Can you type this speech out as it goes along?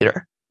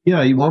computer.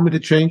 Yeah, you want me to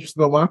change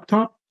the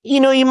laptop?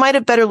 You might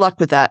have better luck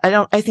with that.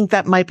 I think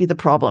that might be the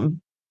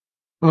problem.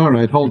 All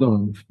right, hold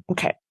on.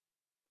 Okay.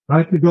 I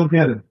have to go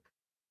get it.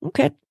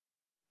 Okay.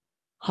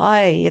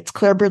 Hi, it's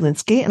Claire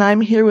Berlinski, and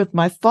I'm here with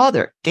my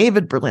father,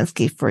 David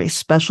Berlinski, for a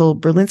special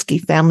Berlinski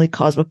family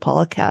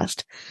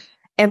Cosmopolicast.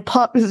 And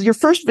Pop, this is your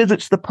first visit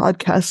to the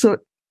podcast, so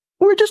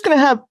we're just going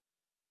to have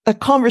a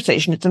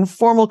conversation. It's an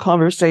informal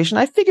conversation.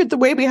 I figured the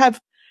way we have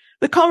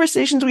the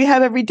conversations we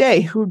have every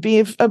day would be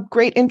of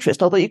great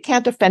interest, although you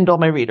can't offend all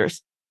my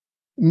readers.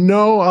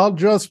 No, I'll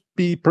just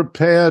be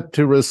prepared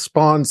to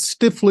respond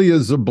stiffly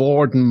as a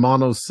board in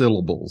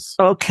monosyllables.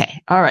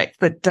 Okay. All right.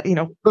 But,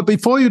 But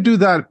before you do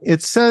that,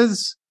 it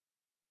says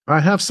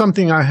I have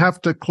something I have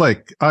to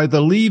click.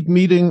 Either leave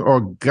meeting or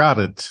got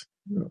it.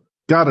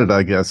 Got it,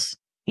 I guess.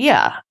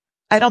 Yeah.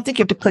 I don't think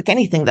you have to click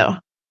anything, though.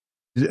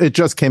 It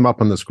just came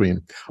up on the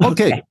screen.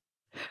 Okay.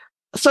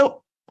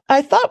 So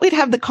I thought we'd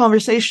have the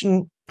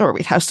conversation, or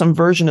we'd have some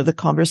version of the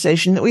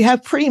conversation that we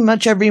have pretty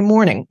much every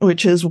morning,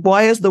 which is,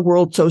 why is the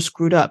world so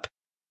screwed up?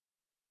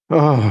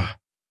 Oh.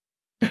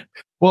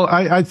 Well,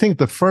 I think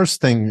the first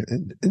thing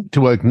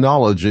to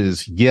acknowledge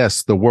is,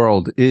 yes, the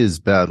world is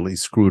badly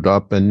screwed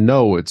up. And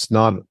no, it's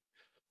not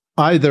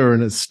either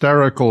an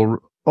hysterical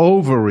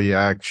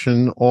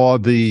overreaction or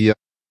the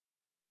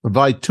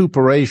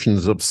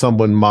vituperations of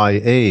someone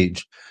my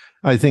age.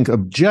 I think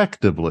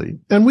objectively,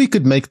 and we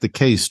could make the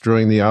case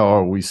during the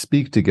hour we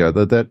speak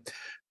together, that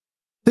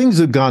things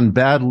have gone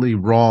badly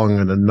wrong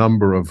in a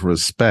number of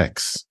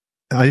respects.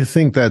 I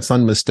think that's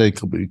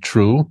unmistakably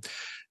true.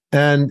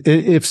 And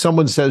if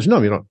someone says,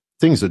 no,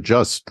 things are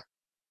just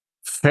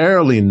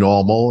fairly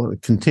normal, a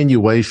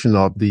continuation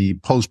of the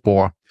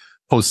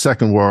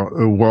post-Second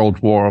World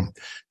War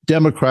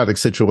democratic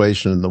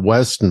situation in the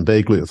West and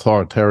vaguely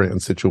authoritarian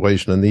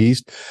situation in the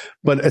East,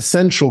 but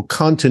essential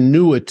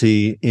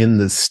continuity in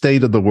the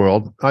state of the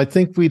world, I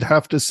think we'd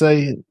have to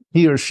say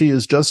he or she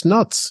is just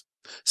nuts.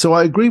 So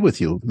I agree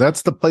with you.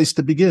 That's the place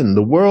to begin.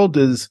 The world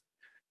is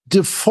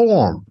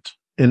deformed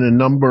in a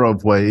number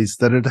of ways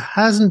that it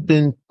hasn't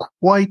been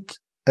quite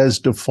as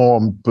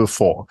deformed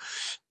before.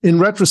 In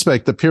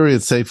retrospect, the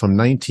period, say, from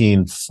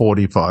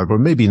 1945 or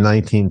maybe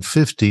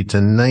 1950 to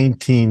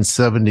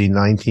 1970,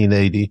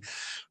 1980,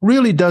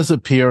 really does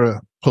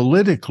appear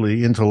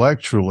politically,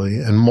 intellectually,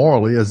 and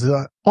morally as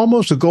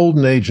almost a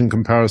golden age in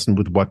comparison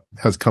with what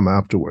has come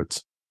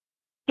afterwards.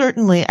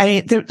 Certainly.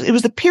 It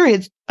was a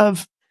period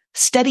of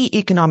steady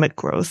economic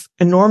growth,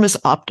 enormous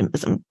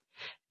optimism.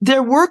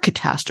 There were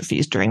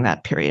catastrophes during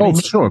that period. Oh,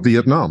 sure.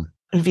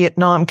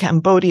 Vietnam,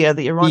 Cambodia,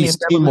 the Iranian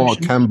East Timor,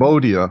 Revolution.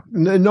 Cambodia.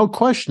 No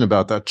question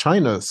about that.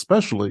 China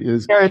especially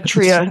is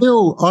Eritrea.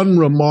 Still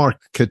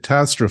unremarked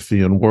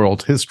catastrophe in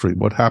world history.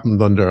 What happened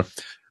under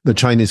the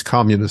Chinese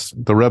communists,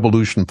 the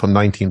revolution from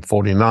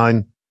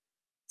 1949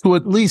 to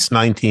at least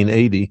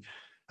 1980.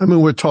 I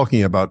mean, we're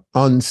talking about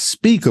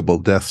unspeakable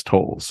death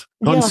tolls,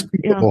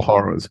 unspeakable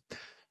horrors.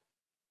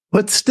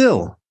 But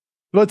still,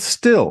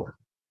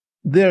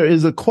 there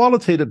is a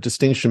qualitative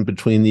distinction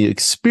between the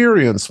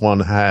experience one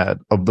had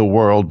of the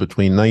world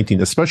between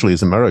especially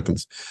as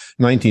Americans,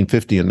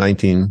 1950 and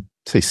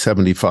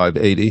 1975,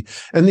 80,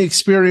 and the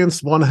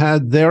experience one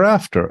had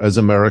thereafter as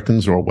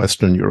Americans or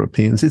Western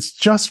Europeans. It's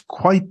just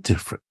quite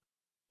different.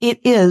 It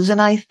is.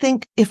 And I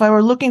think if I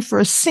were looking for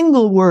a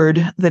single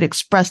word that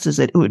expresses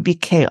it, it would be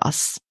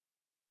chaos.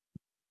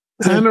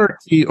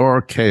 Anarchy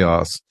or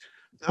chaos.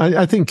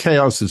 I think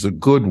chaos is a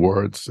good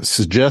word, a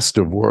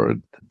suggestive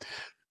word.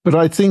 But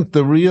I think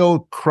the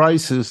real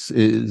crisis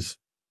is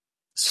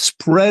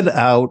spread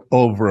out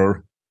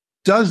over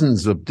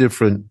dozens of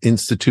different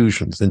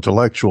institutions,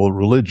 intellectual,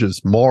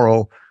 religious,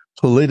 moral,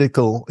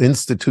 political,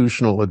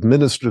 institutional,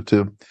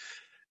 administrative.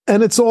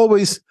 And it's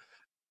always,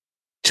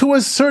 to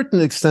a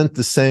certain extent,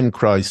 the same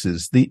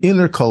crisis, the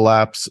inner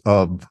collapse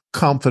of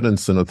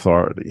confidence and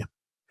authority.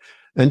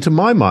 And to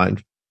my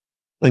mind,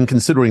 and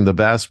considering the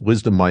vast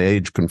wisdom my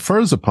age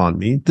confers upon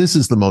me, this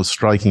is the most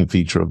striking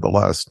feature of the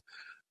last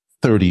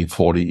 30,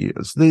 40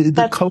 years.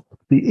 The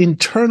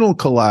internal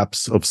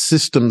collapse of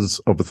systems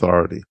of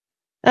authority.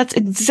 That's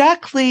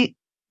exactly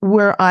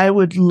where I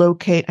would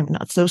locate, I mean,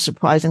 not so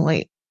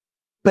surprisingly,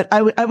 but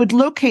I would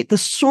locate the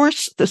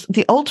source,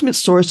 the ultimate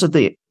source of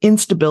the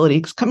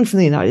instability coming from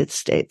the United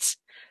States,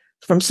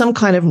 from some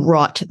kind of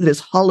rot that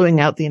is hollowing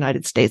out the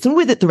United States, and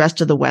with it the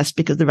rest of the West,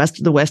 because the rest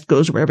of the West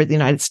goes wherever the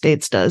United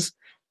States does,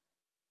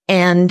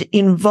 and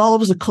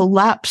involves a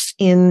collapse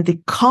in the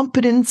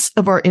competence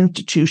of our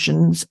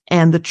institutions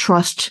and the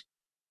trust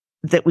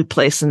that we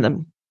place in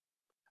them.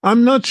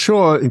 I'm not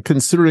sure,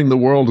 considering the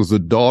world as a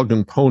dog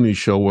and pony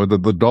show, whether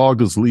the dog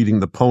is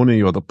leading the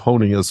pony or the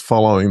pony is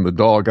following the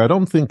dog. I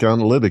don't think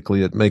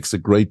analytically it makes a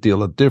great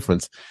deal of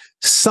difference.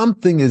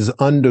 Something is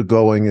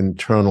undergoing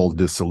internal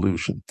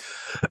dissolution.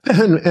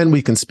 And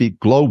we can speak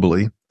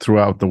globally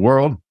throughout the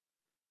world,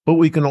 but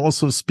we can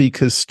also speak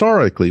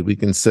historically. We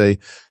can say,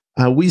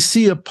 we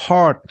see a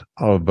part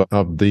of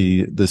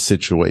the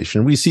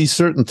situation. We see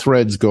certain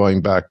threads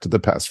going back to the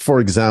past.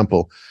 For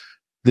example,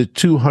 the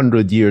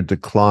 200-year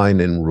decline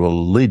in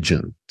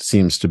religion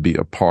seems to be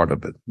a part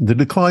of it. The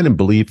decline in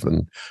belief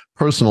in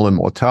personal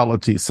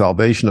immortality,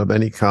 salvation of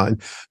any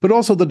kind, but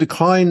also the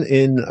decline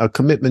in a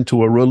commitment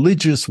to a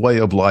religious way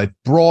of life,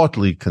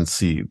 broadly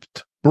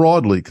conceived.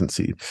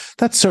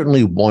 That's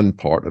certainly one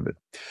part of it.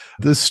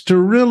 The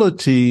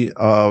sterility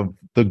of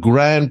the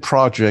grand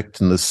project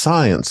in the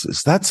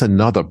sciences, that's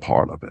another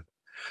part of it.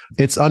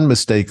 It's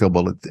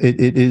unmistakable.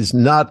 It is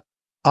not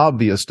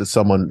obvious to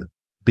someone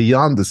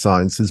beyond the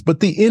sciences, but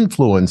the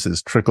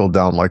influences trickle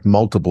down like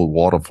multiple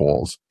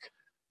waterfalls.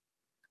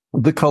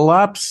 The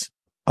collapse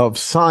of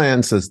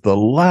science as the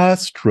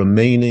last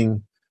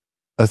remaining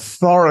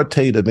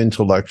authoritative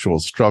intellectual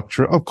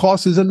structure, of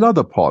course, is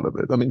another part of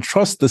it. I mean,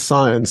 trust the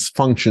science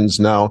functions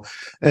now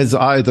as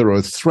either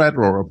a threat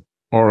or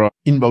an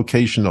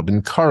invocation of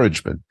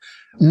encouragement.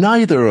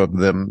 Neither of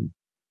them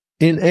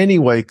in any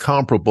way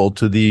comparable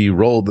to the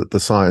role that the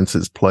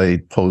sciences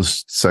played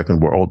post-Second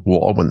World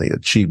War when they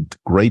achieved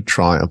great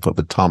triumph of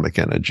atomic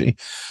energy.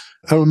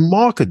 A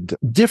marked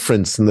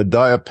difference in the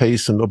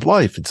diapason of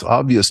life. It's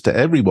obvious to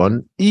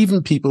everyone,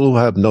 even people who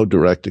have no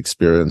direct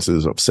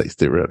experiences of, say,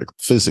 theoretical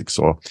physics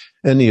or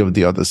any of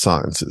the other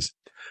sciences.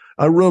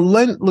 A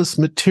relentless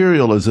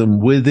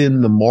materialism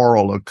within the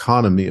moral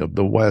economy of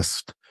the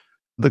West.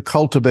 The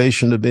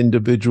cultivation of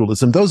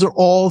individualism. Those are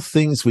all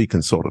things we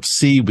can sort of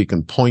see. We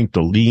can point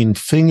a lean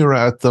finger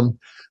at them.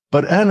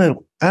 But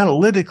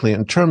analytically,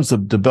 in terms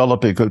of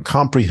developing a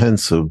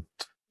comprehensive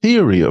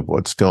theory of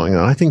what's going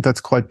on, I think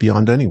that's quite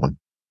beyond anyone.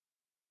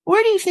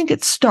 Where do you think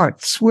it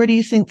starts? Where do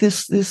you think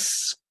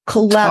this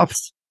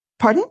collapse?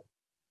 Pardon?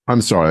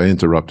 I'm sorry, I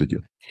interrupted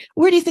you.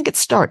 Where do you think it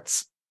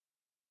starts?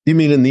 You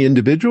mean in the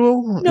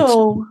individual?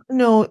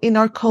 No, in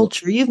our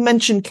culture. You've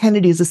mentioned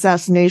Kennedy's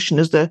assassination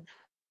as the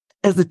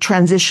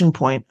transition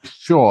point.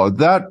 Sure,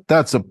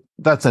 that's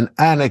an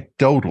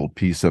anecdotal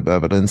piece of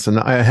evidence, and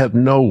I have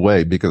no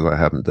way, because I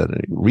haven't done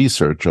any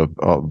research of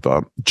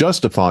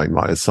justifying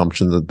my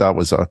assumption that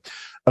was a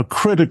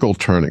critical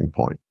turning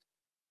point,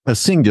 a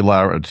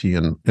singularity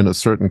in a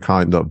certain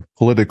kind of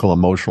political,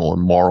 emotional,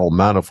 and moral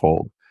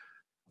manifold.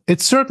 It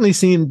certainly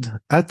seemed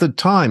at the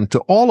time to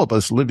all of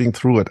us living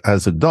through it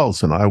as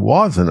adults, and I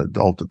was an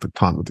adult at the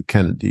time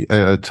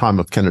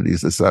of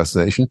Kennedy's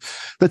assassination,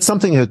 that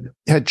something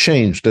had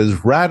changed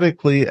as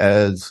radically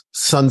as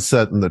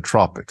sunset in the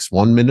tropics.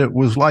 1 minute it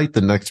was light,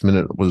 the next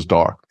minute it was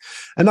dark.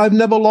 And I've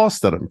never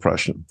lost that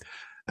impression.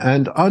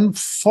 And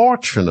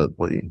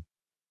unfortunately,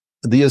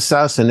 the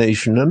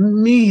assassination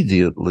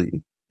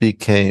immediately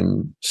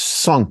became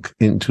sunk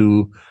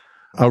into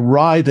a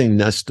writhing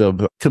nest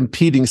of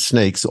competing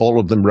snakes, all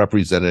of them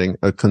representing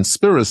a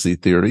conspiracy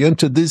theory. And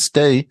to this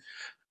day,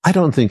 I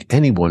don't think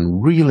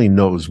anyone really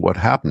knows what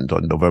happened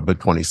on November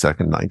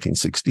 22nd,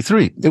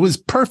 1963. It was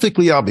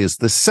perfectly obvious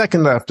the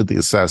second after the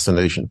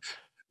assassination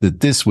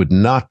that this would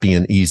not be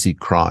an easy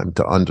crime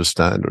to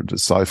understand or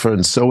decipher,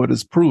 and so it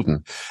is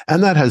proven.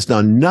 And that has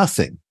done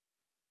nothing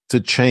to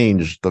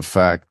change the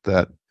fact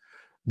that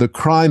the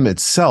crime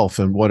itself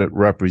and what it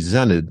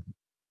represented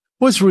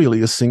was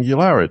really a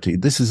singularity.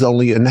 This has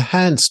only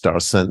enhanced our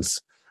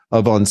sense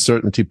of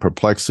uncertainty,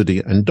 perplexity,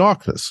 and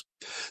darkness.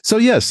 So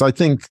yes, I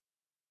think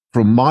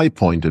from my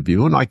point of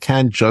view, and I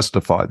can't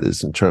justify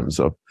this in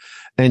terms of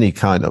any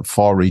kind of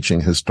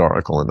far-reaching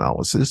historical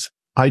analysis,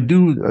 I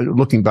do,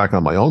 looking back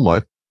on my own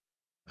life,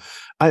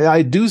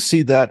 I do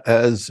see that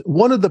as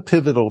one of the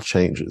pivotal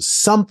changes.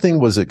 Something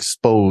was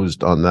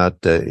exposed on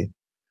that day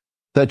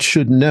that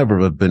should never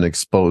have been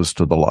exposed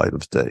to the light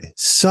of day.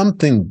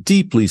 Something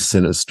deeply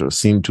sinister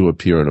seemed to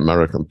appear in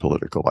American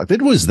political life.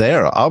 It was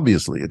there,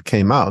 obviously, it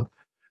came out,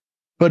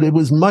 but it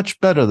was much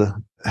better.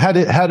 Had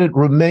it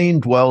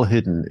remained well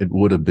hidden, it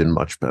would have been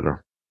much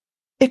better.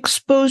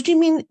 Exposed? You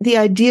mean the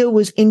idea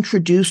was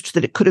introduced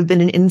that it could have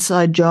been an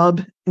inside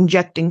job,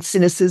 injecting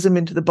cynicism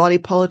into the body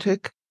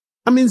politic?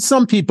 I mean,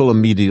 some people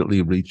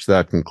immediately reached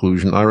that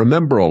conclusion. I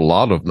remember a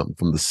lot of them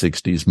from the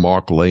 60s.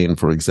 Mark Lane,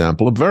 for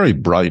example, a very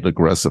bright,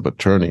 aggressive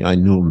attorney. I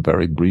knew him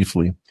very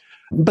briefly,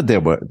 but there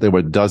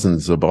were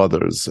dozens of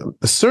others.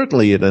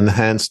 Certainly it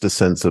enhanced a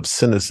sense of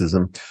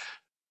cynicism.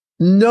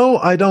 No,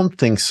 I don't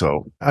think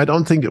so. I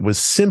don't think it was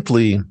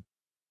simply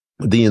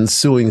the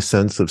ensuing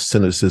sense of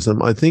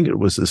cynicism. I think it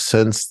was a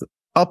sense that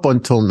up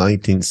until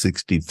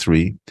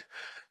 1963,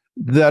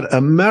 that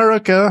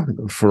America,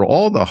 for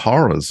all the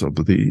horrors of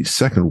the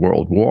Second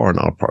World War and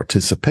our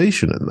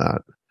participation in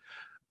that,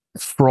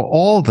 for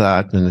all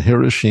that in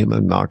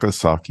Hiroshima,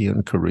 Nagasaki,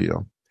 and Korea,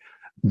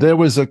 there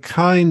was a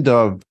kind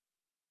of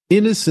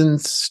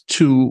innocence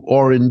to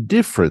or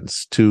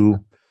indifference to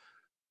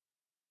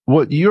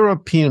what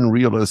European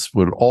realists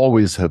would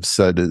always have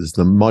said is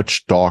the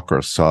much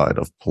darker side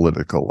of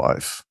political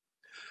life.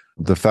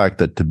 The fact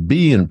that to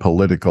be in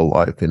political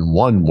life in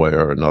one way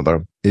or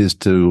another is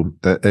to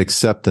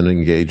accept an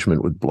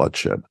engagement with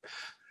bloodshed.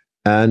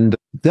 And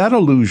that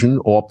illusion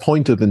or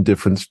point of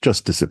indifference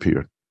just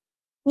disappeared.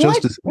 Why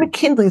did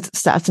McKinley's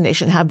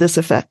assassination have this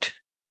effect?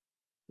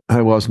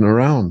 I wasn't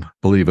around,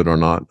 believe it or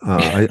not.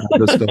 I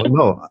just don't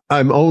know.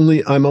 I'm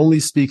only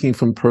speaking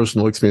from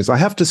personal experience. I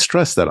have to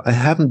stress that I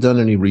haven't done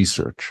any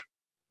research.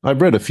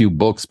 I've read a few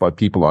books by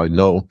people I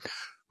know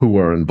who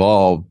were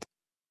involved,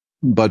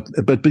 but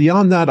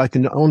beyond that, I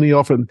can only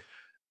offer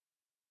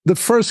the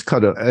first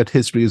cut at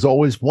history is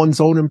always one's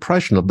own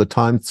impression of the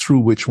time through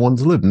which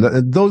one's lived.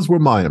 And those were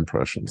my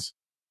impressions.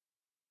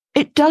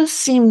 It does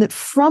seem that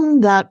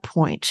from that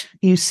point,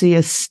 you see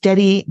a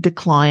steady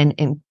decline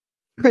in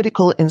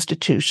critical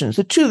institutions.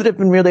 The two that have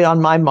been really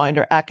on my mind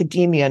are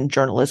academia and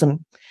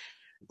journalism,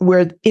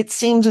 where it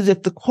seems as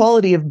if the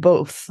quality of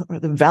both, or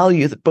the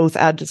value that both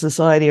add to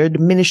society, are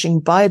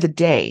diminishing by the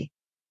day.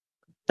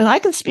 And I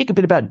can speak a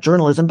bit about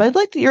journalism, but I'd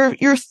like to hear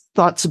your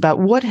thoughts about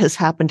what has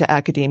happened to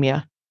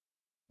academia.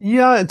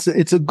 Yeah, it's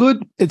a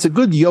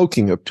good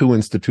yoking of two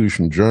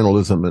institutions,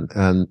 journalism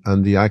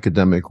and the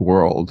academic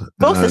world.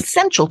 Both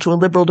essential to a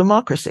liberal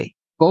democracy.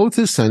 Both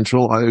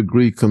essential, I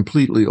agree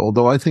completely,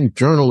 although I think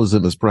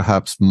journalism is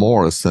perhaps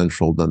more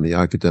essential than the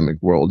academic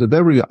world. If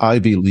every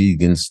Ivy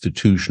League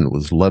institution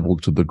was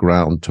leveled to the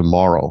ground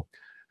tomorrow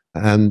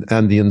and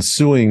the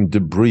ensuing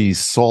debris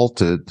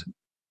salted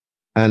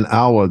an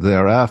hour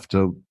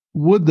thereafter,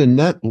 would the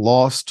net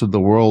loss to the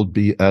world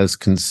be as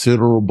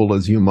considerable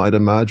as you might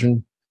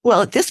imagine?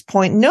 Well, at this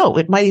point, no.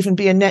 It might even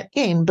be a net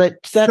gain, but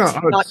that's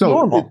not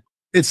normal.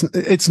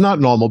 It's not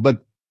normal,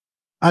 but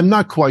I'm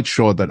not quite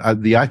sure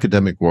that the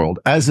academic world,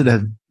 as it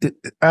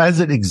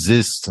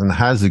exists and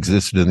has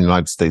existed in the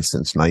United States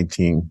since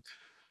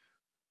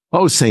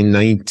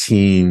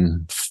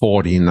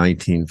 1940,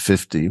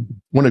 1950,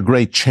 when a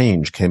great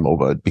change came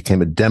over, it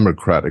became a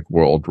democratic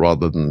world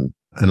rather than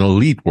an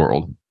elite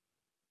world,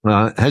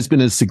 has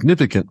been as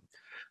significant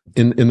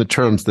in the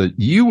terms that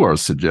you are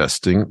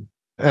suggesting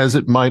as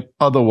it might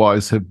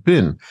otherwise have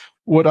been.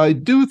 What I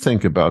do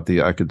think about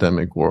the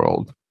academic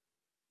world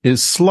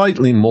is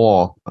slightly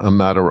more a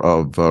matter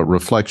of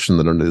reflection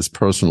than it is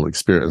personal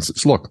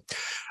experiences. Look,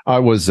 I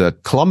was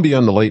at Columbia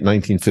in the late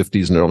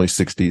 1950s and early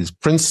 60s,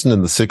 Princeton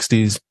in the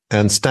 60s,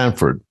 and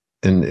Stanford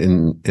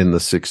in the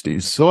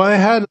 60s. So I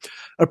had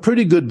a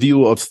pretty good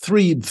view of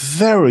three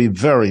very,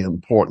 very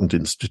important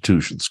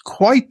institutions,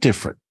 quite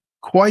different.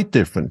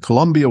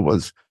 Columbia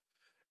was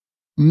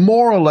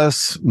more or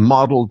less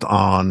modeled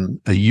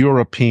on a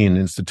European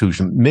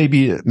institution,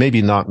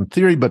 maybe not in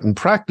theory, but in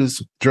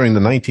practice during the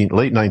late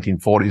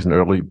 1940s and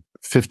early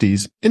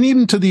 50s, and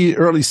even to the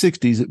early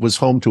 60s, it was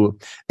home to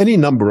any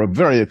number of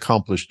very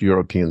accomplished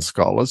European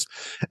scholars.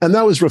 And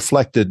that was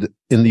reflected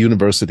in the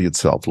university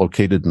itself,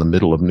 located in the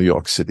middle of New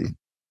York City.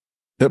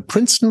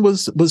 Princeton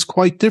was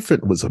quite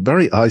different. It was a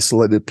very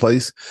isolated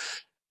place.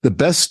 The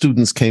best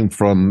students came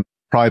from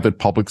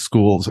private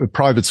schools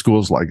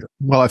like,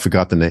 well, I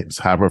forgot the names,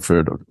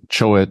 Haverford or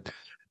Choate.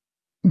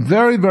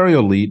 Very, very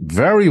elite,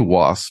 very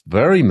WASP,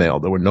 very male.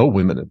 There were no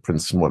women at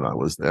Princeton when I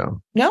was there.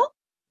 No?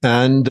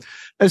 And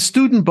a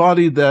student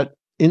body that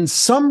in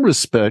some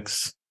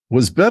respects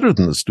was better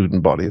than the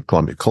student body at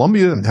Columbia.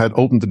 Columbia had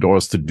opened the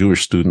doors to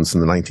Jewish students in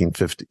the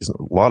 1950s. A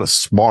lot of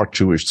smart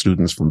Jewish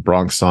students from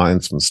Bronx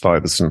Science, from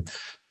Stuyvesant,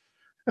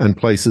 and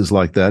places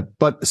like that.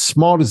 But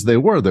smart as they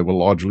were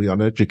largely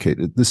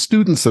uneducated. The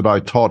students that I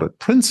taught at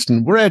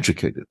Princeton were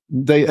educated.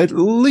 They at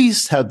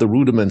least had the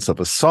rudiments of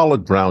a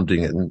solid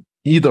grounding in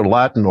either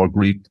Latin or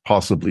Greek,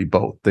 possibly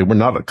both. They were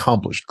not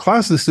accomplished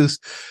classicists,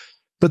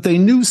 but they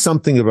knew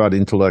something about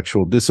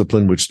intellectual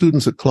discipline, which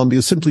students at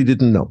Columbia simply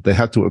didn't know. They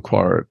had to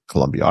acquire at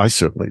Columbia. I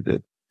certainly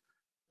did.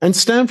 And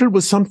Stanford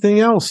was something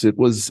else.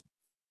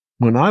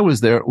 When I was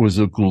there, it was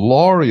a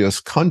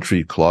glorious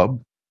country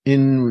club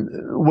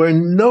where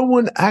no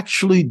one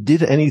actually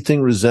did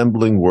anything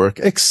resembling work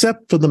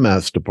except for the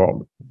maths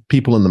department,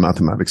 people in the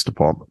mathematics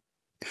department.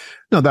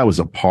 Now, that was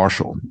a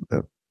partial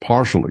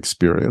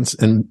experience.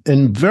 And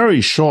very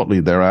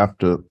shortly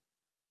thereafter,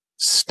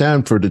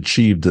 Stanford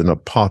achieved an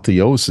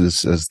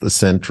apotheosis as the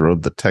center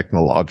of the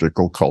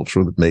technological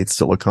culture that made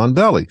Silicon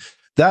Valley.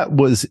 That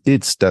was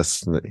its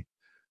destiny.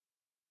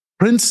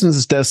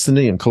 Princeton's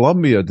destiny and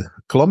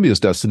Columbia's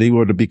destiny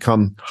were to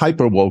become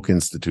hyper-woke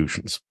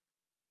institutions.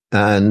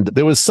 And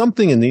there was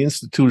something in the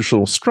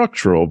institutional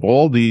structure of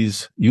all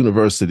these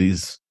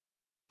universities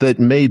that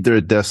made their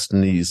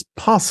destinies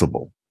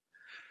possible.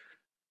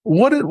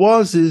 What it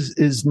was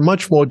is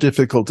much more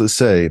difficult to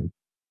say.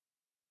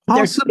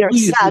 Their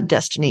sad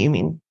destiny, you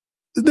mean?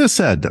 Their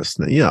sad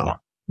destiny, yeah.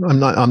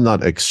 I'm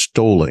not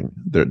extolling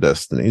their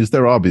destinies.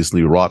 They're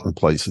obviously rotten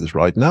places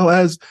right now,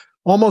 as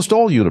almost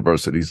all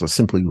universities are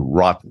simply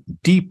rotten,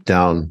 deep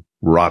down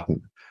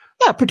rotten.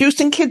 Yeah,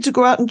 producing kids who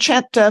go out and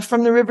chant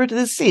from the river to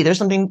the sea. There's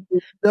something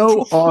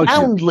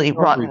profoundly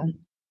rotten.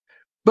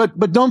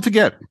 But don't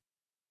forget,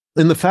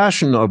 in the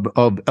fashion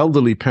of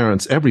elderly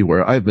parents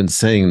everywhere, I've been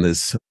saying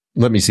this.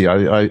 Let me see.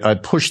 I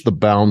push the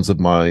bounds of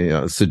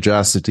my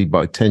sagacity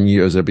by 10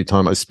 years every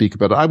time I speak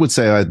about it. I would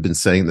say I've been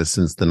saying this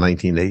since the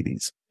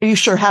 1980s. Are you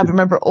sure have?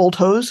 Remember Old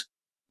Hose?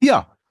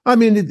 Yeah. I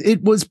mean,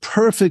 it was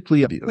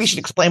perfectly obvious. We should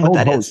explain what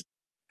that is.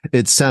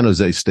 It's San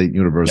Jose State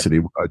University,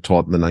 where I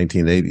taught in the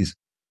 1980s.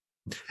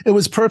 It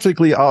was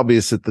perfectly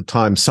obvious at the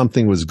time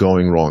something was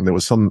going wrong. There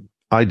was some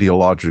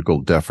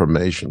ideological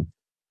deformation.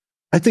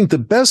 I think the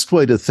best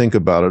way to think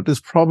about it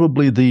is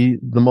probably the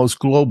most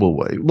global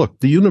way. Look,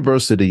 the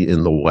university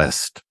in the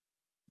West,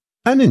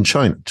 and in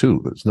China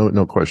too, there's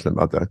no question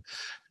about that,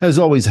 has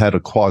always had a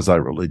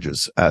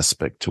quasi-religious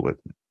aspect to it.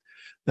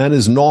 And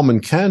as Norman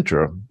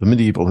Cantor, the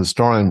medieval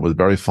historian, was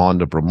very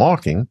fond of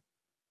remarking,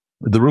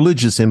 the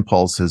religious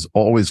impulse has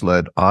always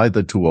led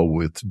either to a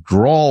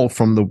withdrawal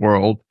from the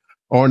world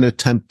or an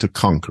attempt to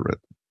conquer it.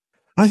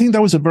 I think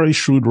that was a very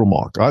shrewd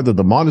remark. Either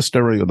the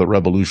monastery or the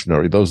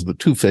revolutionary, those are the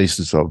two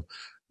faces of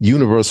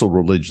universal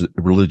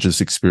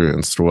religious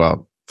experience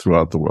throughout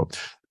the world.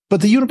 But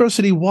the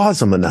university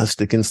was a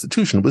monastic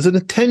institution. It was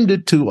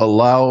intended to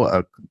allow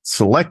a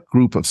select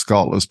group of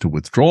scholars to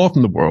withdraw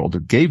from the world.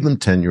 It gave them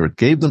tenure. It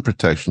gave them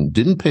protection,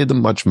 didn't pay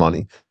them much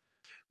money.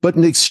 But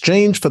in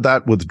exchange for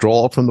that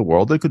withdrawal from the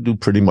world, they could do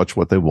pretty much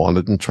what they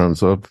wanted in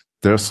terms of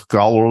their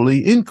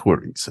scholarly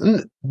inquiries. And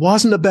it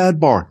wasn't a bad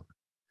bargain.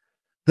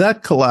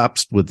 That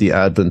collapsed with the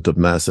advent of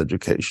mass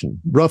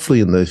education, roughly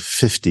in the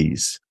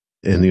 50s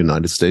in the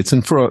United States.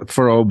 And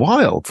for a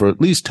while, for at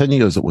least 10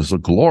 years, it was a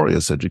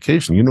glorious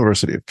education.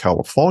 University of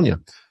California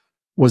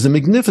was a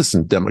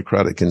magnificent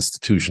democratic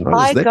institution.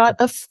 I got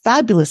a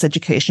fabulous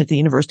education at the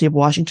University of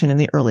Washington in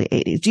the early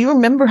 80s. Do you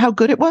remember how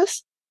good it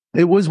was?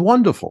 It was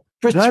wonderful.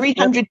 For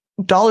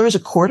 $300 a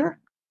quarter?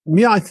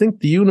 Yeah, I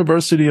think the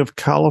University of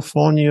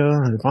California,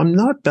 if I'm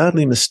not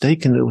badly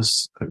mistaken, it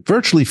was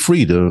virtually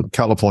free to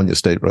California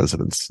state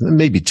residents,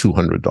 maybe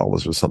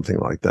 $200 or something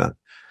like that.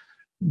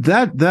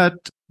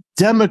 That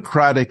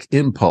democratic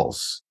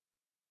impulse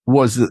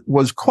was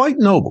quite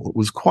noble. It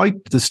was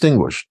quite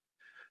distinguished,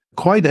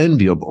 quite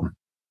enviable,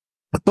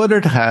 but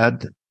it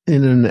had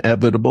an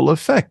inevitable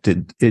effect.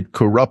 It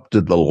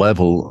corrupted the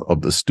level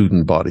of the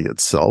student body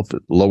itself.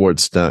 It lowered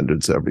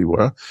standards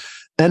everywhere.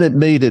 And it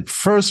made it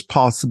first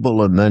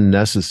possible and then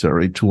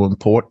necessary to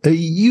import a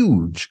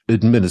huge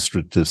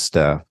administrative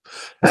staff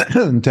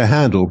to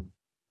handle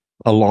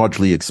a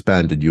largely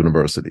expanded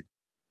university.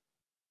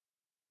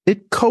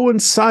 It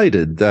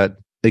coincided, that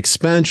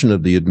expansion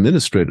of the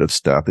administrative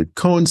staff, it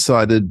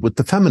coincided with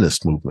the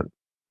feminist movement,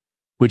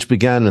 which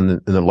began in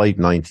the late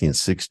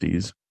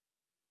 1960s,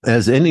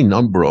 as any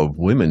number of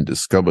women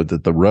discovered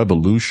that the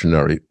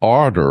revolutionary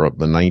ardor of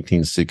the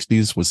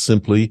 1960s was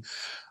simply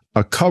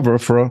a cover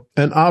for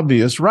an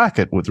obvious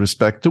racket with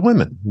respect to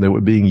women. They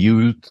were being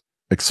used,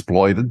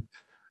 exploited,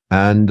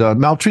 and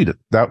maltreated.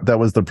 That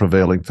was the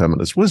prevailing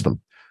feminist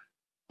wisdom.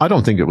 I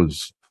don't think it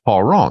was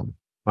far wrong.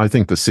 I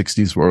think the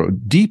 60s were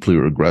deeply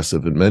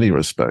regressive in many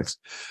respects.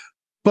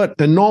 But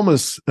an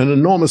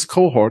enormous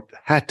cohort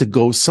had to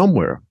go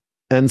somewhere.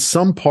 And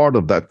some part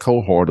of that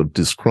cohort of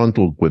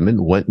disgruntled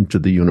women went into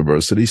the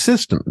university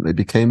system. They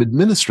became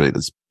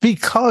administrators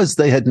because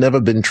they had never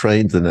been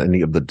trained in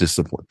any of the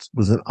disciplines. It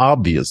was an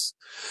obvious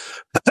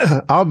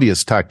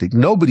tactic.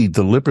 Nobody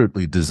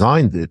deliberately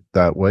designed it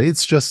that way.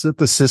 It's just that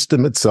the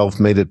system itself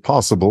made it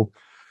possible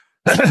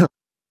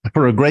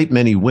for a great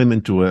many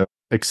women to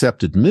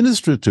accept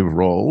administrative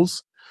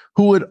roles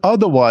who would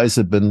otherwise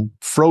have been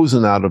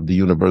frozen out of the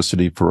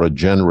university for a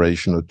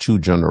generation or two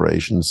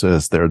generations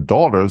as their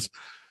daughters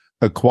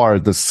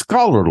acquired the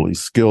scholarly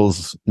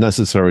skills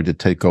necessary to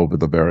take over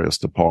the various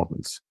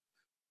departments.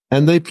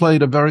 And they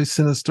played a very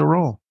sinister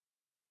role.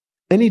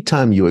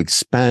 Anytime you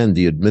expand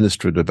the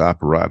administrative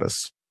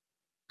apparatus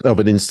of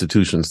an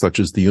institution such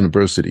as the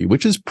university,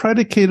 which is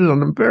predicated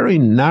on a very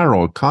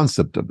narrow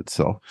concept of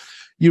itself,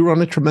 you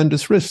run a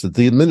tremendous risk that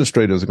the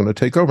administrators are going to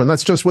take over. And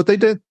that's just what they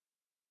did.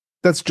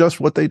 That's just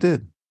what they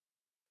did.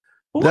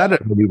 That,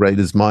 at any rate,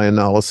 is my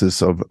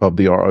analysis of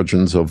the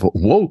origins of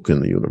woke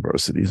in the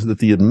universities, that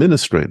the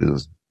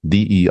administrators,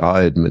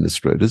 DEI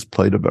administrators,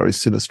 played a very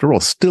sinister role,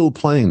 still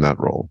playing that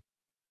role,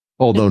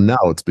 although now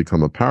it's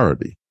become a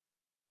parody.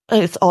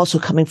 It's also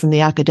coming from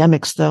the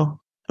academics, though.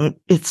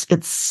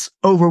 It's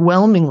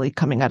overwhelmingly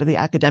coming out of the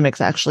academics,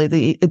 actually.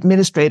 The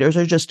administrators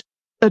are just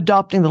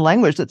adopting the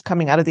language that's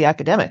coming out of the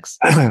academics.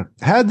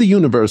 Had the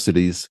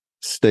universities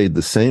stayed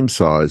the same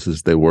size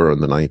as they were in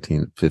the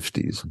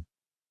 1950s,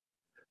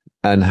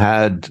 and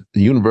had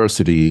the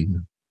university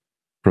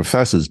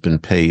professors been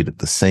paid at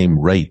the same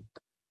rate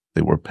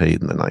they were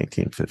paid in the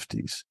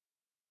 1950s,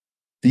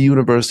 the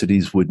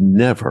universities would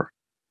never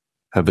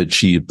have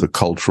achieved the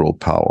cultural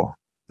power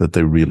that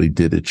they really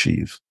did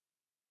achieve.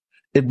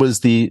 It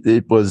was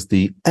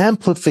the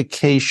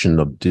amplification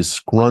of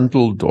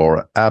disgruntled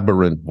or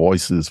aberrant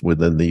voices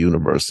within the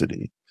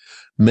university,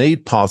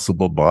 made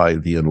possible by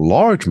the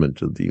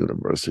enlargement of the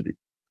university,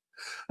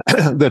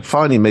 that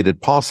finally made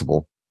it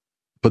possible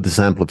for this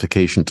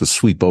amplification to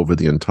sweep over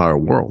the entire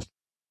world.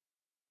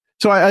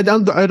 So I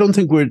don't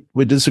think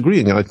we're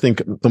disagreeing. I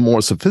think the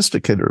more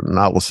sophisticated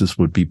analysis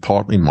would be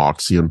partly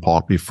Marxian,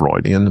 partly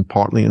Freudian, and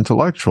partly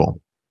intellectual.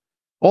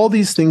 All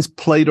these things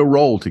played a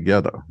role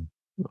together.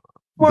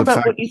 More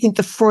about what you think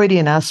the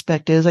Freudian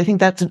aspect is. I think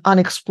that's an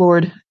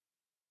unexplored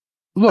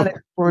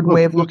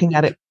way of looking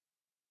at it.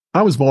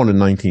 I was born in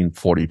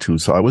 1942,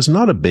 so I was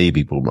not a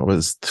baby boomer. I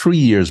was 3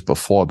 years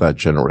before that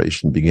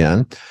generation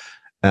began.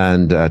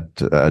 And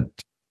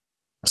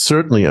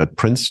certainly at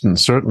Princeton,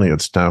 certainly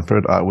at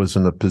Stanford, I was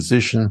in a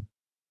position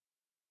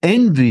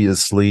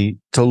enviously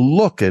to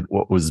look at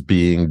what was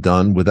being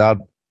done without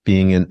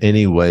being in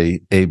any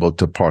way able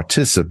to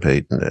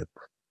participate in it.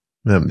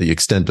 And the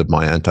extent of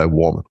my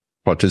anti-war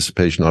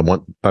participation,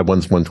 I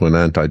once went to an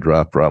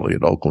anti-draft rally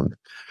at Oakland.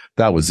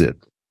 That was it.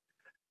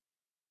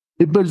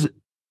 It was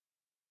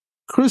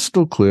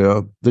crystal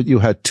clear that you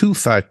had two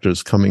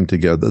factors coming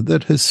together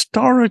that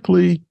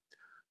historically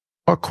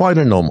are quite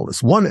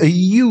anomalous. One, a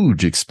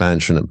huge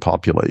expansion in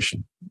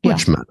population,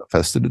 which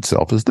manifested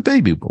itself as the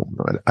baby boom.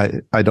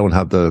 I don't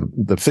have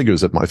the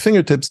figures at my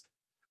fingertips,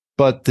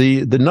 but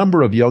the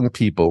number of young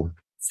people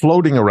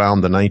floating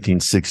around the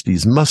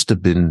 1960s must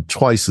have been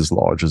twice as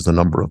large as the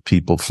number of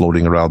people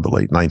floating around the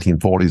late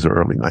 1940s or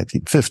early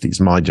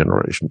 1950s, my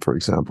generation, for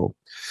example.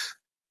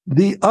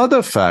 The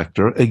other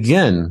factor,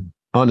 again,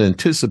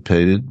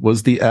 unanticipated,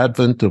 was the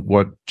advent of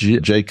what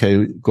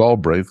J.K.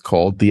 Galbraith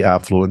called the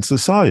affluent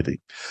society.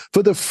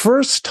 For the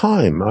first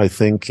time, I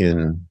think,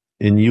 in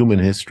human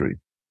history,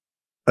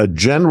 a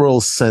general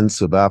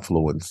sense of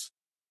affluence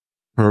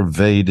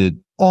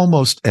pervaded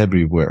almost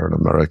everywhere in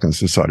American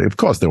society. Of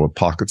course, there were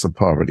pockets of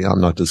poverty.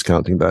 I'm not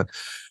discounting that.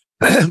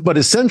 But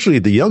essentially,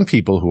 the young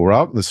people who were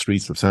out in the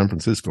streets of San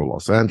Francisco,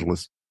 Los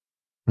Angeles,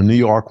 New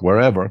York,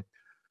 wherever,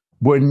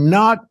 were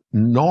not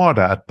gnawed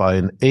at by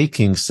an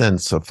aching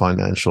sense of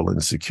financial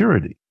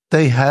insecurity.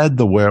 They had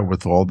the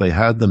wherewithal, they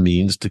had the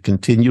means to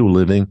continue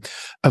living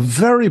a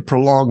very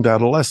prolonged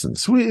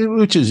adolescence,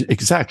 which is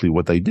exactly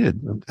what they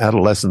did.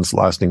 Adolescence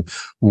lasting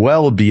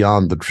well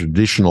beyond the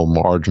traditional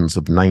margins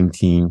of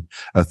 13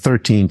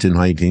 to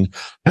 19,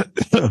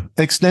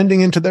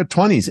 extending into their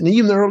 20s and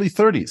even their early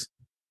 30s.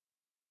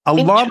 A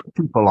lot of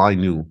people I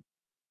knew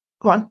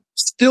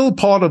still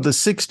part of the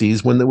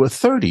 60s when they were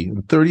 30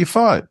 and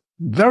 35.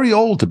 Very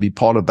old to be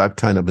part of that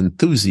kind of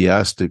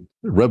enthusiastic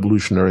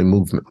revolutionary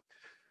movement.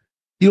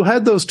 You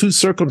had those two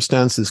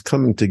circumstances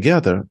coming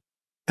together,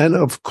 and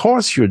of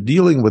course you're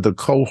dealing with a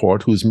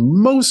cohort whose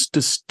most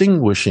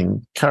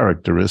distinguishing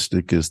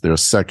characteristic is their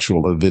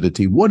sexual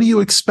avidity. What do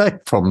you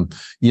expect from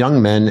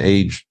young men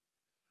aged,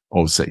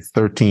 say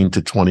 13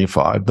 to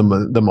 25?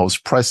 The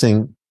most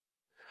pressing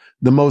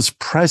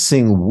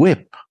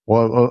whip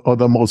or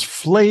the most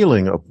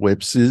flailing of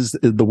whips is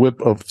the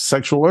whip of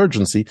sexual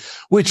urgency,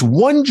 which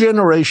one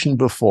generation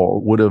before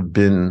would have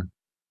been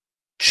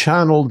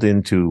channeled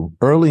into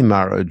early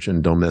marriage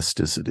and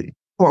domesticity.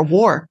 Or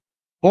war.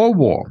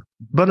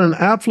 But an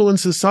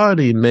affluent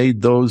society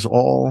made those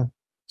all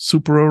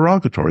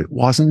supererogatory. It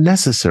wasn't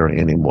necessary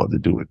anymore to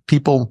do it.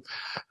 People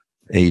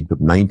aged of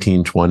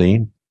 19,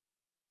 20,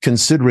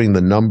 considering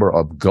the number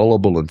of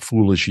gullible and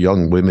foolish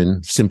young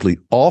women simply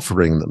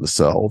offering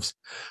themselves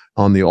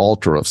on the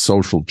altar of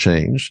social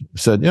change,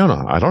 said,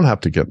 I don't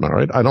have to get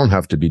married. I don't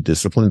have to be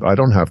disciplined. I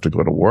don't have to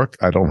go to work.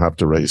 I don't have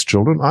to raise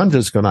children. I'm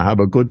just going to have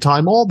a good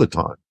time all the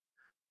time.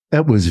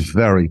 That was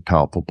very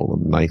palpable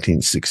in the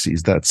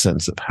 1960s, that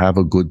sense of have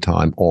a good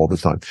time all the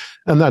time.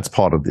 And that's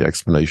part of the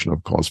explanation,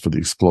 of course, for the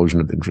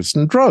explosion of interest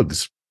in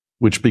drugs,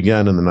 which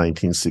began in the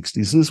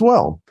 1960s as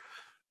well.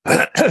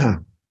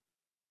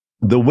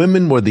 The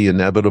women were the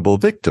inevitable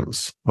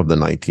victims of the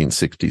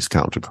 1960s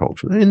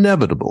counterculture,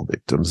 inevitable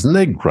victims. And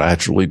they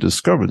gradually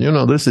discovered,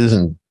 this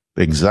isn't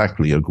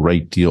exactly a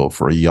great deal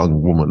for a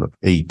young woman of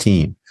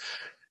 18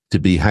 to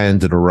be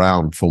handed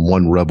around from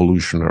one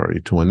revolutionary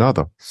to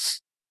another.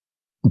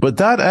 But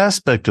that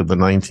aspect of the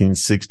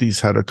 1960s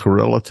had a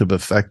correlative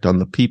effect on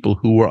the people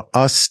who were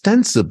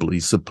ostensibly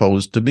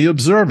supposed to be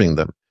observing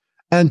them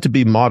and to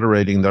be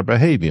moderating their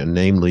behavior,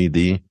 namely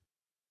the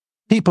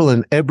people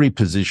in every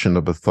position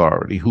of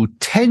authority who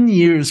 10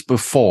 years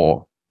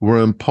before were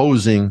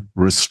imposing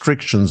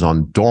restrictions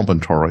on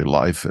dormitory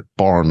life at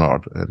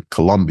Barnard and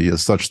Columbia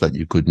such that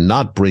you could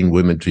not bring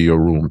women to your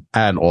room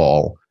at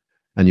all.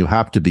 And you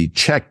have to be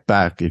checked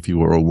back if you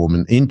were a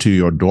woman into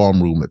your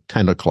dorm room at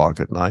 10 o'clock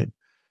at night,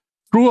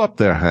 threw up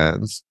their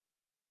hands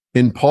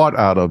in part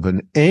out of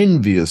an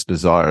envious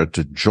desire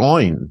to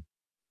join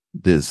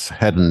this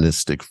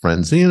hedonistic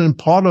frenzy, and in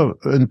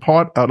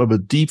part out of a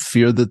deep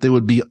fear that they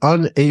would be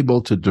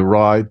unable to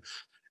derive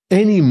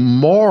any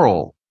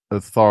moral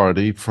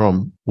authority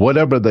from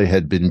whatever they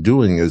had been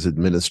doing as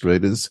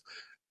administrators,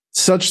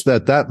 such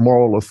that that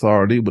moral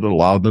authority would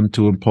allow them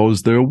to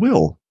impose their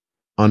will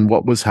on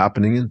what was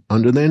happening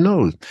under their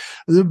nose.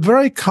 There's a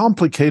very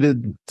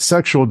complicated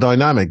sexual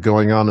dynamic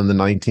going on in the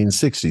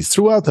 1960s.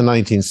 Throughout the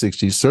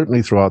 1960s,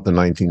 certainly throughout the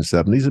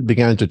 1970s, it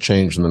began to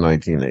change in the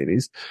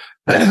 1980s,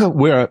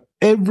 where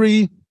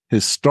every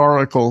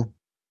historical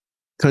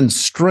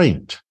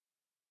constraint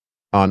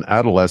on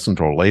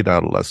adolescent or late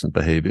adolescent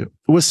behavior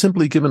was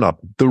simply given up.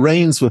 The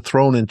reins were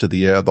thrown into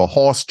the air. The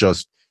horse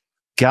just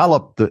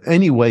galloped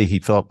any way he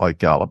felt like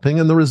galloping,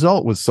 and the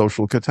result was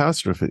social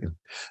catastrophe.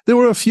 There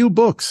were a few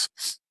books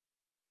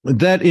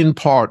that in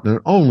part, and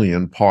only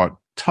in part,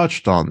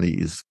 touched on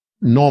these.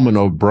 Norman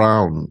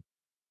O'Brown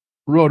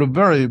wrote a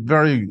very,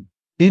 very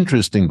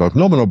interesting book.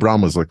 Norman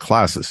O'Brien was a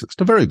classicist,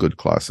 a very good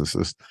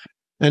classicist.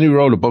 And he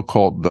wrote a book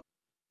called,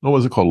 what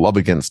was it called? Love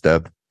Against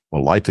Death,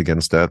 or Life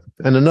Against Death,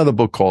 and another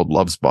book called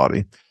Love's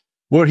Body,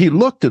 where he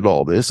looked at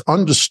all this,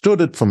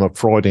 understood it from a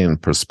Freudian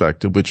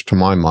perspective, which to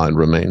my mind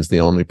remains the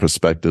only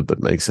perspective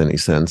that makes any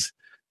sense,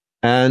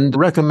 and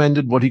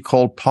recommended what he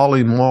called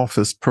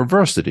polymorphous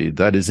perversity,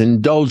 that is,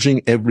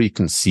 indulging every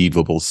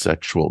conceivable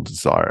sexual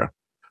desire,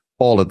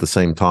 all at the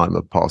same time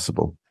if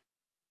possible.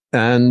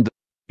 And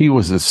he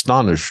was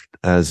astonished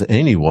as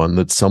anyone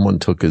that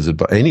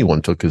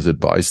anyone took his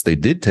advice. They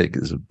did take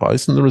his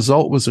advice, and the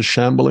result was a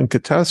shambling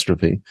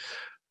catastrophe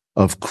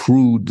of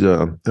crude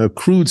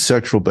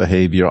sexual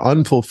behavior,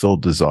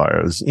 unfulfilled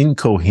desires,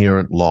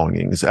 incoherent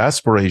longings,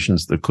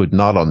 aspirations that could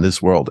not on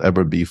this world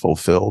ever be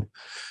fulfilled,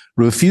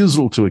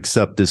 refusal to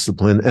accept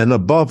discipline, and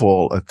above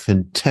all, a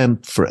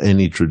contempt for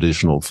any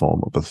traditional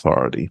form of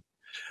authority.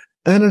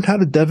 And it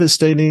had a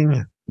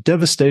devastating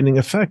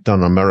effect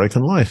on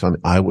American life. I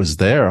mean, I was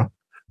there.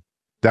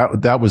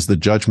 That was the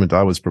judgment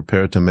I was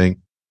prepared to make.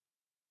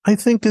 I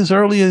think as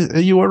early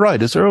as, you were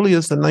right, as early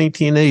as the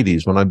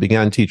 1980s when I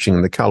began teaching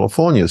in the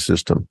California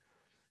system.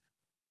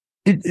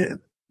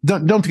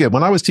 Don't forget,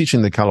 when I was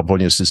teaching the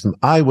California system,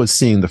 I was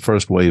seeing the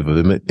first wave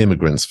of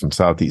immigrants from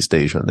Southeast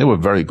Asia. And they were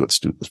very good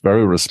students,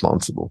 very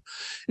responsible.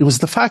 It was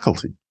the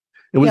faculty.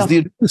 It was the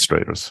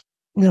administrators.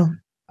 Yeah.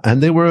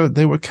 And they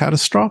were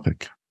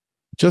catastrophic.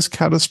 Just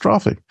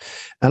catastrophic.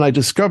 And I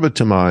discovered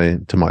to my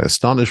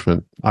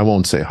astonishment, I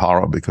won't say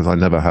horror because I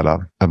never had a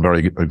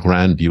very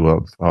grand view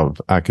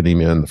of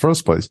academia in the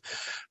first place,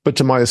 but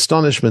to my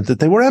astonishment that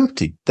they were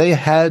empty. They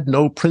had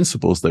no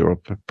principles they were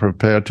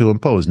prepared to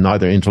impose,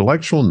 neither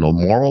intellectual, no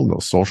moral, no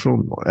social,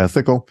 no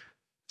ethical,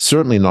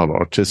 certainly not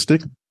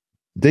artistic.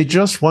 They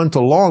just went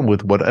along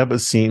with whatever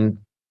seemed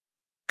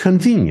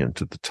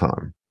convenient at the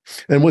time.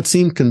 And what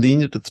seemed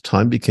convenient at the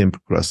time became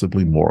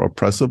progressively more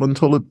oppressive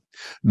until it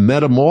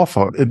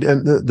metamorphosed. And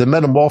the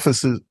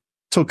metamorphosis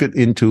took it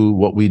into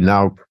what we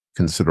now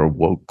consider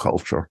woke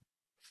culture.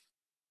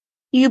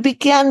 You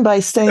began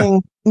by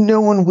saying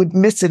no one would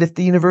miss it if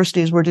the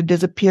universities were to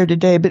disappear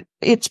today, but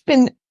it's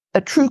been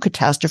a true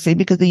catastrophe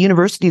because the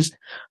universities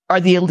are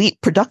the elite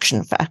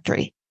production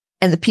factory,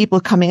 and the people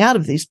coming out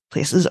of these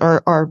places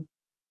are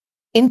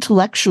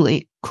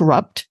intellectually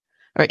corrupt.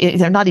 Or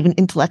they're not even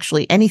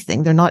intellectually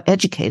anything. They're not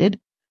educated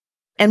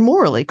and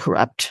morally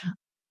corrupt.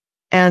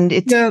 And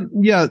it's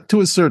yeah, to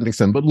a certain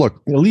extent. But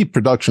look, elite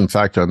production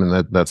factor, I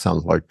mean, that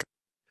sounds like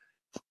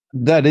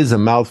that is a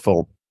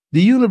mouthful.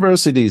 The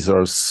universities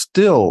are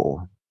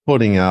still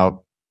putting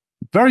out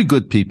very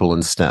good people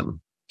in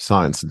STEM,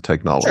 science and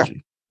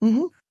technology. Sure.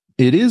 Mm-hmm.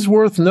 It is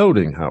worth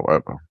noting,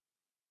 however,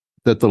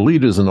 that the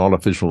leaders in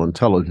artificial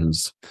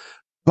intelligence,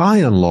 by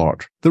and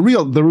large, the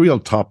real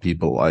top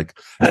people like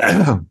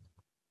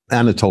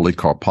Anatoly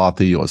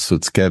Karpathy or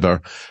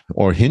Sutskever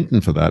or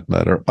Hinton, for that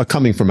matter, are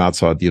coming from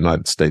outside the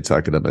United States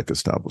academic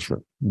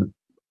establishment.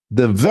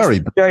 They're very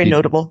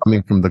notable.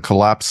 Coming from the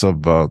collapse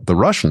of the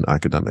Russian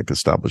academic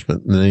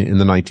establishment in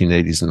the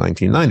 1980s and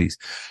 1990s.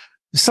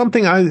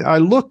 Something I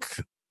look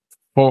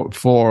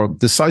for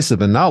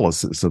decisive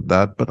analysis of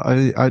that, but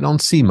I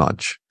don't see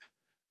much.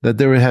 That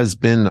there has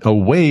been a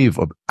wave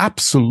of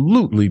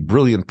absolutely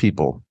brilliant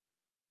people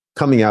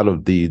coming out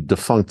of the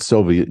defunct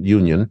Soviet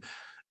Union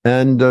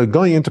and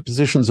going into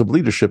positions of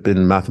leadership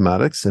in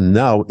mathematics and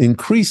now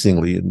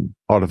increasingly in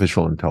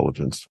artificial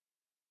intelligence.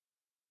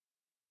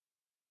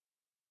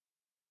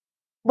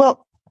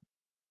 Well,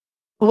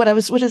 what I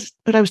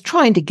was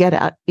trying to get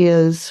at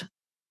is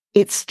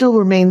it still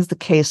remains the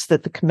case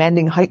that the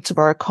commanding heights of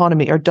our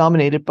economy are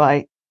dominated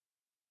by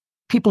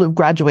people who've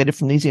graduated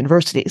from these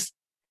universities.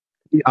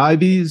 The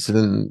Ivies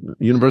and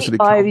university.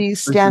 The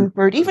Ivies,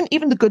 Stanford,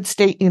 even the good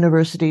state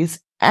universities,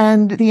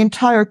 and the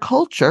entire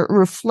culture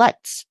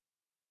reflects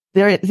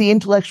the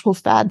intellectual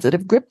fads that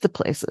have gripped the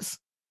places.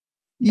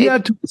 Yeah,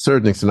 to a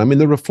certain extent. I mean,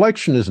 the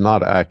reflection is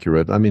not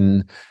accurate. I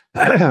mean,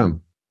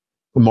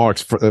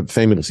 Marx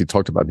famously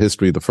talked about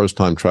history, the first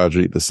time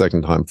tragedy, the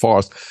second time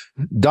farce.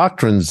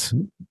 Doctrines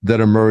that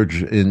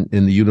emerge in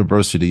the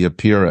university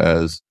appear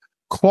as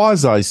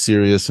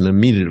quasi-serious and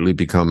immediately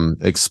become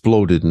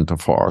exploded into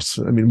farce.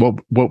 I mean,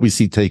 what we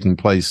see taking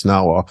place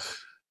now are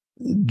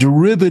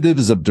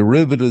derivatives of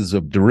derivatives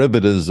of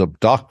derivatives of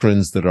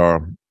doctrines that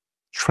are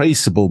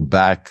traceable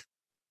back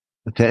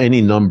to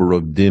any number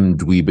of dim,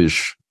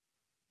 dweebish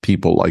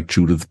people like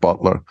Judith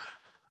Butler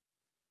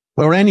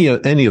or any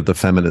of the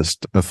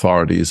feminist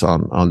authorities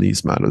on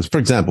these matters. For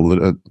example,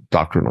 the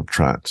doctrine of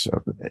trans.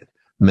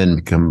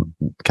 Men can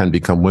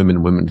become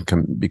women, women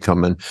can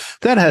become men.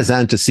 That has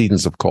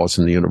antecedents, of course,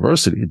 in the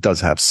university. It does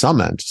have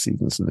some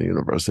antecedents in the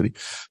university.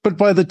 But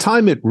by the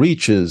time it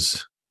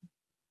reaches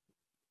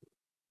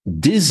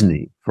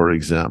Disney, for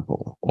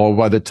example, or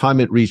by the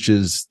time it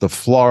reaches the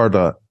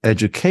Florida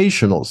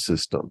educational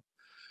system,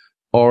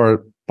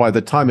 or by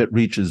the time it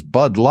reaches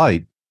Bud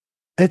Light,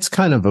 it's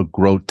kind of a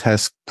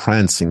grotesque,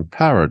 prancing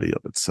parody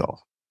of itself.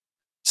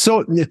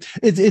 So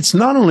it's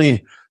not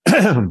only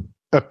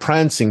a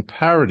prancing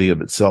parody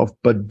of itself,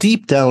 but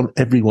deep down,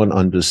 everyone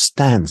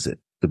understands it.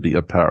 to be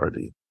a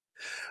parody.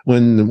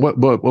 When, what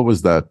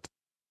was that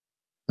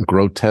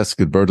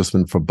grotesque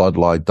advertisement for Bud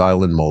Light,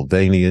 Dylan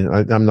Mulvaney?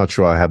 I'm not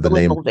sure I have the Dylan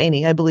name.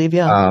 Mulvaney, I believe,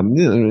 yeah.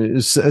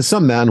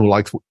 Some man who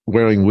likes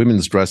wearing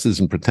women's dresses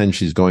and pretends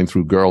she's going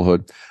through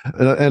girlhood.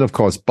 And of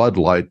course, Bud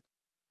Light.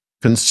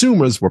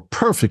 Consumers were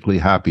perfectly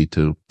happy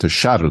to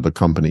shatter the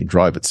company,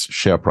 drive its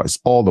share price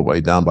all the way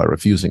down by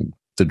refusing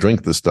to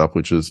drink the stuff,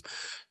 which is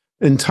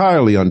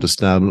entirely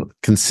understandable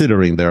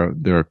considering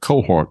their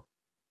cohort,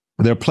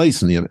 their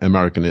place in the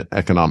American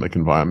economic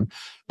environment.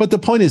 But the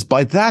point is,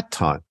 by that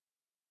time,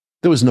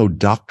 there was no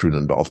doctrine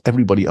involved.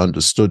 Everybody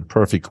understood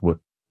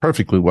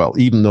perfectly well,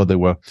 even though they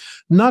were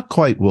not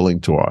quite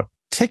willing to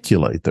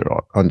articulate their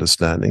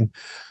understanding,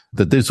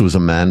 that this was a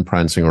man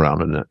prancing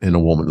around in a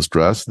woman's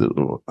dress,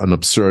 an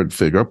absurd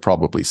figure,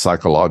 probably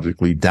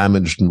psychologically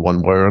damaged in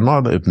one way or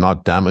another, if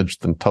not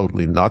damaged, then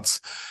totally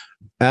nuts.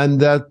 And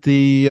that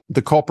the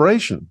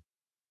corporation,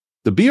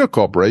 the beer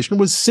corporation,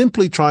 was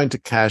simply trying to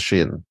cash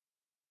in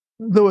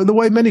the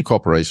way many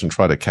corporations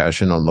try to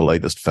cash in on the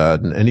latest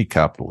fad in any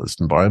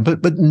capitalist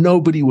environment, but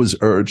nobody was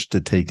urged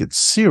to take it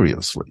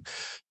seriously.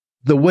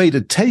 The way to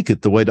take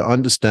it, the way to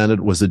understand it,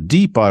 was a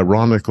deep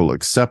ironical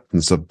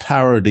acceptance of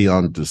parody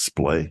on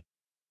display.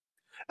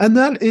 And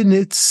that in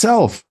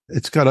itself,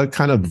 it's got a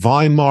kind of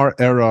Weimar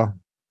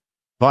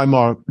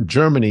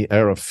Germany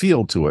era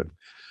feel to it.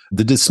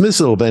 The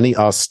dismissal of any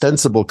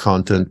ostensible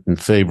content in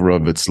favor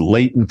of its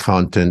latent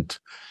content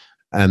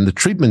and the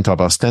treatment of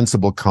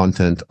ostensible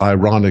content,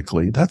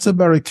 ironically, that's a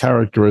very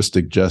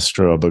characteristic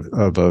gesture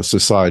of a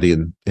society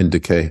in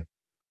decay.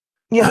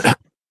 Yes,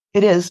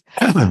 it is.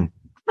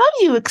 How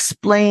do you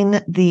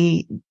explain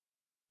the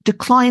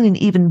decline in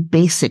even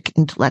basic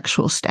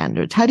intellectual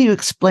standards? How do you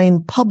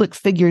explain public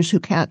figures who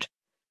can't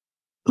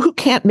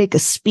make a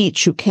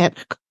speech, who can't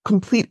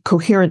complete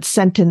coherent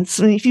sentence?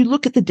 I mean, if you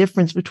look at the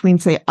difference between,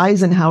 say,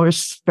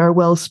 Eisenhower's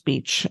farewell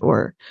speech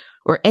or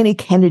any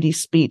Kennedy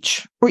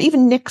speech, or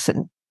even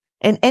Nixon,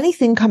 and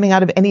anything coming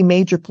out of any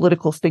major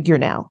political figure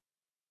now,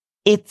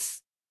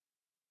 it's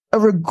a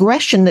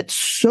regression that's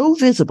so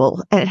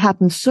visible and it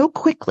happens so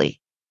quickly.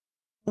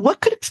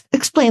 What could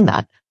explain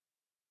that?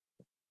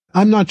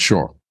 I'm not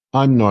sure.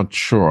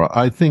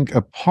 I think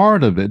a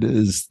part of it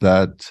is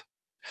that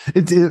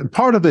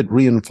part of it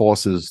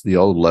reinforces the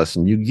old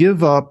lesson. You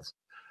give up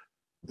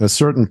a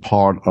certain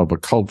part of a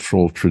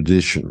cultural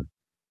tradition,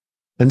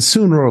 and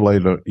sooner or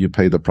later you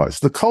pay the price.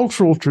 The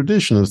cultural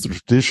tradition is the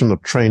tradition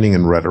of training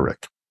and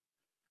rhetoric,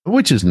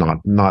 which is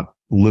not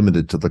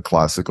limited to the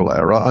classical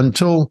era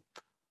until,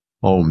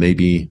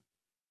 maybe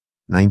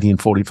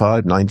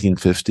 1945,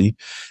 1950.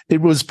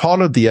 It was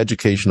part of the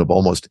education of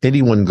almost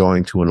anyone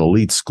going to an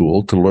elite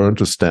school to learn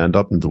to stand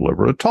up and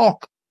deliver a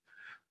talk.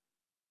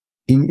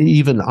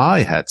 Even I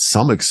had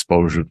some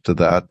exposure to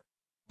that,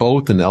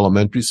 both in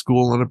elementary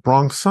school and at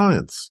Bronx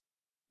Science.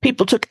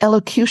 People took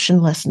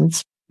elocution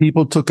lessons.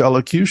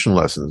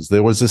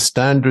 There was a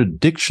standard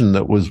diction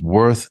that was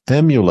worth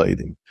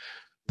emulating.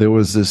 There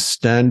was a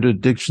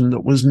standard diction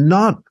that was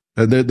not.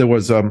 There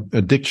was a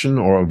diction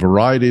or a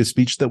variety of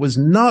speech that was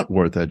not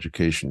worth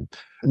education,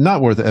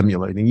 not worth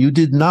emulating. You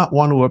did not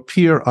want to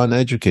appear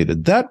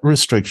uneducated. That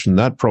restriction,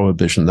 that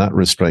prohibition, that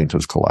restraint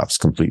has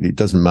collapsed completely. It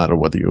doesn't matter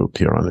whether you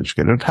appear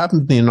uneducated. It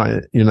happened in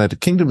the United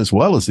Kingdom as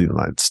well as the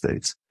United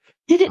States.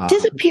 Did it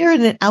disappear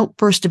in an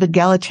outburst of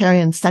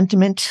egalitarian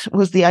sentiment?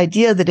 Was the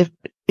idea that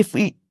if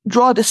we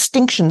draw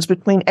distinctions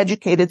between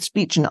educated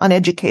speech and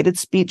uneducated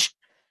speech,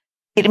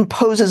 it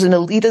imposes an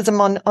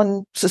elitism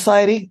on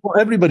society? Well,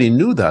 everybody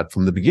knew that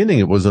from the beginning.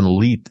 It was an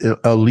elite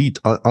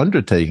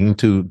undertaking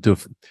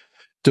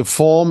to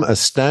form a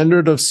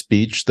standard of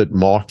speech that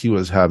marked you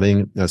as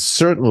having a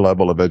certain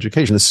level of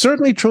education. It's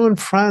certainly true in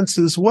France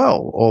as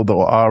well,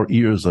 although our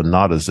ears are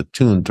not as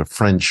attuned to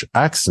French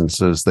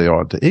accents as they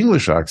are to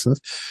English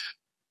accents.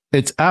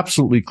 It's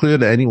absolutely clear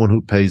to anyone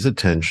who pays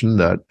attention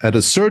that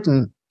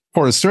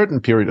for a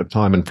certain period of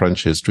time in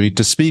French history,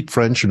 to speak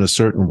French in a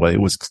certain way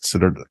was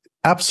considered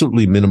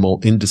absolutely minimal,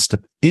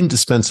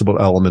 indispensable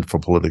element for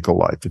political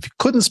life. If you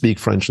couldn't speak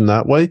French in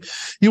that way,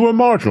 you were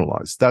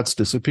marginalized. That's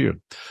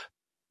disappeared.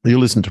 You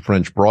listen to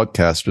French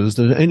broadcasters,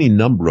 there's any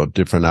number of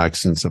different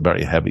accents, a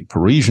very heavy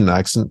Parisian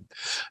accent,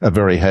 a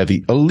very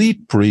heavy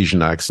elite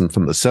Parisian accent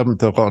from the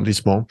 7th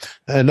arrondissement,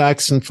 an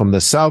accent from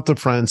the south of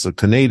France, a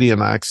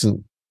Canadian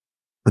accent.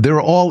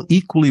 They're all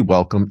equally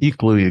welcome,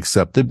 equally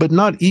accepted, but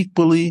not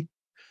equally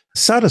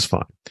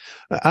satisfying.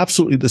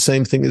 Absolutely the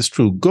same thing is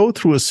true. Go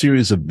through a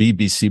series of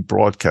BBC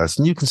broadcasts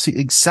and you can see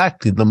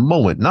exactly the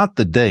moment, not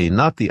the day,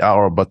 not the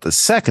hour, but the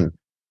second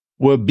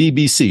where the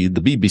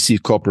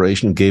BBC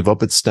corporation gave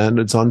up its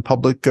standards on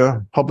public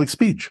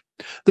speech.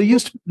 There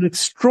used to be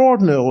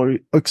an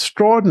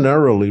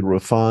extraordinarily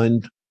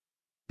refined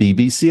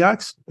BBC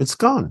accent. It's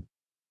gone.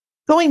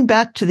 Going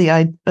back to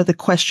the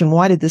question,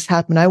 why did this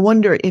happen? I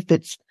wonder if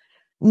it's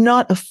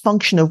not a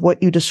function of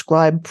what you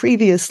described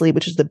previously,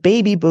 which is the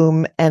baby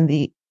boom and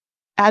the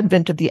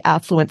advent of the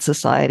affluent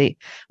society.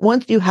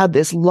 Once you had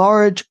this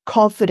large,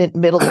 confident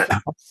middle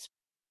class,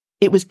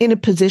 it was in a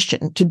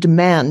position to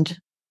demand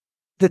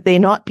that they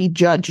not be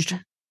judged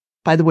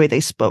by the way they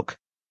spoke.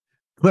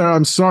 Claire,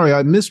 I'm sorry,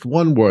 I missed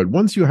one word.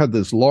 Once you had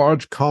this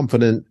large,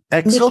 confident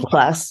Middle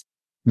class.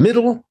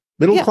 Middle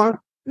class?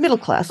 Middle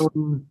class.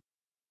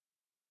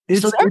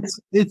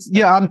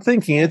 I'm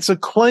thinking it's a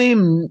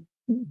claim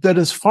that,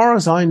 as far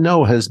as I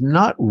know, has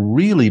not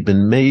really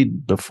been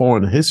made before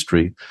in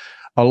history.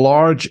 A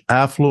large,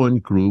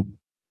 affluent group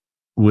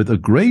with a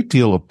great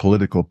deal of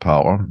political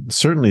power,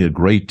 certainly a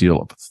great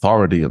deal of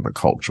authority in the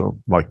culture,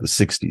 like the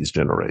 60s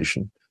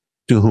generation,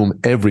 to whom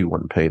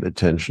everyone paid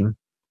attention,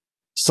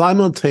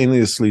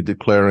 simultaneously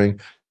declaring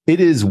it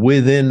is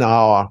within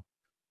our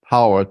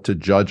power to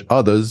judge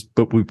others,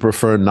 but we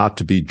prefer not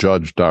to be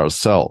judged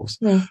ourselves.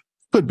 Mm.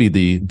 Could be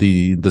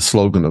the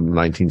slogan of the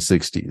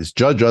 1960s: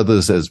 judge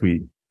others as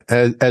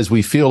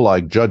we feel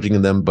like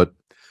judging them, but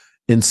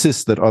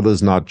insist that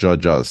others not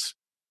judge us.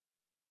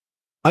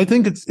 I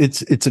think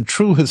it's a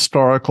true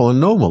historical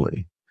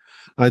anomaly.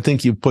 I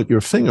think you put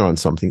your finger on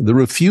something. The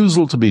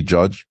refusal to be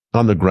judged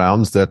on the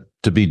grounds that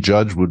to be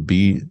judged would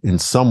be in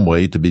some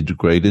way to be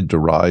degraded,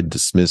 derided,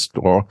 dismissed,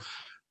 or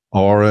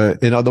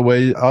in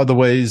other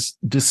ways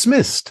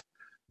dismissed.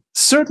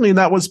 Certainly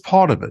that was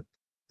part of it.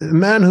 A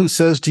man who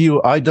says to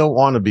you, I don't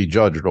want to be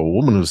judged, or a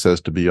woman who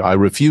says to you, I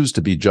refuse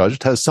to be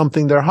judged, has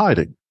something they're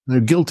hiding. They're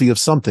guilty of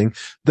something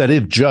that,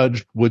 if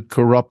judged, would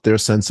corrupt their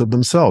sense of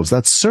themselves.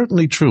 That's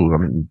certainly true. I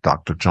mean,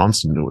 Dr.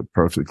 Johnson knew it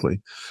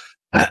perfectly.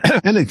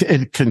 And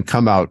it can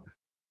come out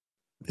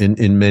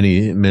in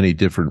many, many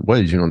different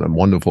ways. You know, that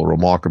wonderful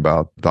remark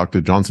about Dr.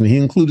 Johnson, he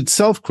included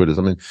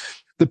self-criticism. I mean,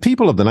 the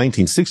people of the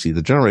 1960s,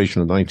 the generation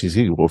of the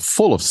 1960s, were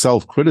full of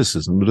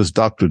self-criticism. But as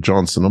Dr.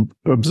 Johnson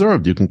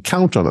observed, you can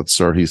count on it,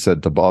 sir, he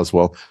said to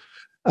Boswell.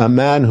 A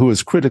man who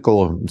is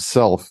critical of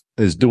himself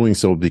is doing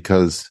so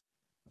because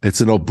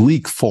it's an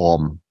oblique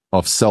form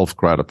of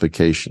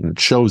self-gratification. It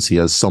shows he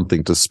has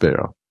something to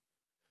spare.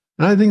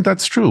 And I think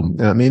that's true.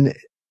 I mean,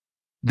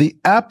 the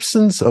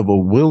absence of a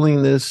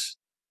willingness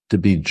to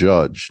be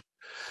judged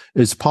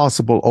is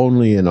possible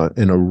only in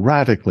a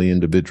radically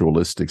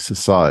individualistic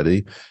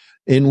society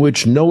in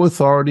which no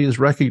authority is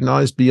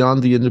recognized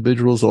beyond the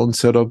individual's own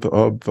set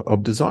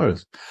of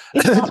desires.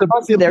 It's not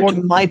far from there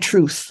to my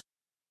truth.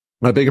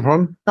 I beg your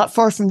pardon? Not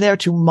far from there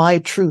to my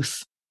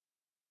truth.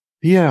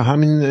 Yeah, I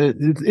mean,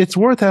 it's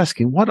worth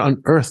asking, what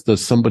on earth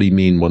does somebody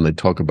mean when they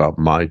talk about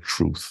my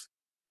truth?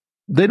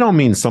 They don't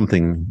mean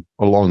something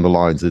along the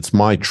lines, it's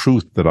my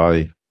truth that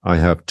I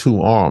have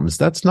two arms.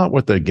 That's not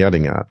what they're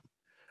getting at.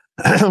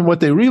 What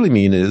they really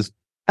mean is,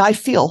 I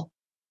feel.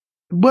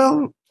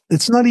 Well,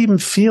 it's not even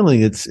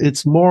feeling.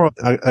 It's more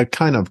a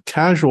kind of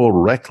casual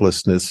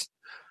recklessness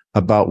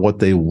about what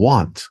they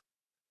want.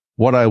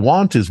 What I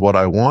want is what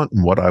I want,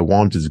 and what I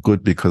want is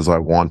good because I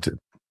want it.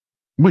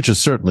 Which is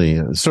certainly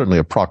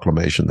a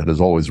proclamation that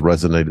has always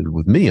resonated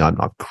with me. I'm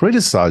not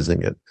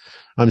criticizing it.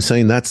 I'm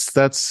saying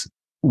that's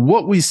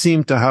what we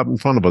seem to have in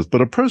front of us.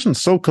 But a person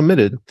so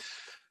committed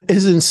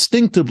is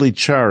instinctively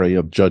chary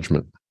of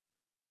judgment.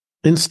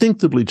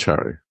 Instinctively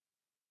chary.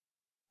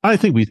 I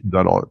think we see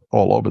that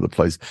all over the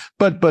place.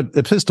 But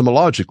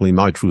epistemologically,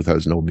 my truth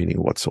has no meaning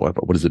whatsoever.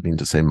 What does it mean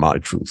to say my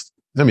truth?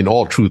 I mean,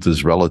 all truth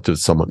is relative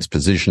to someone's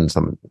position,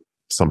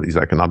 somebody's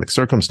economic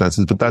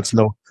circumstances, but that's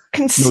no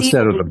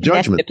standard of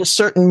judgment. To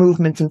certain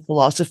movements in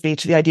philosophy,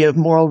 to the idea of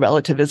moral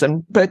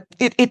relativism, but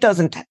it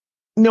doesn't.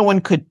 No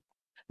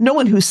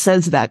one who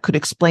says that could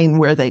explain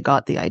where they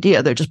got the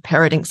idea. They're just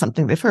parroting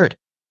something they've heard.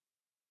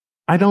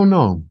 I don't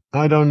know.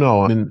 I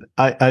mean,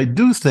 I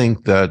do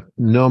think that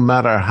no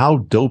matter how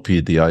dopey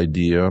the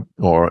idea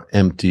or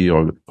empty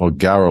or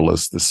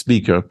garrulous the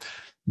speaker,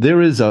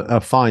 there is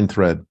a fine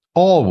thread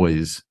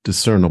always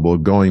discernible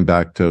going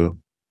back to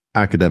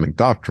academic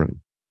doctrine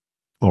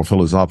or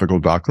philosophical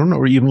doctrine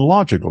or even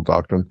logical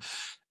doctrine.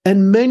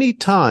 And many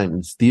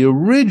times the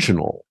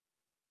original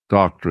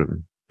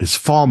doctrine is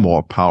far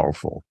more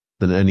powerful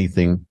than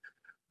anything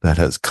that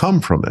has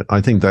come from it. I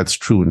think that's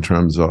true in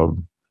terms of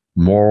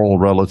moral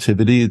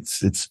relativity.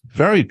 It's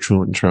very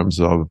true in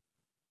terms of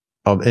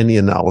any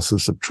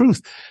analysis of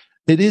truth.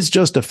 It is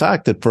just a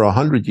fact that for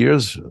 100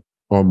 years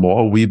or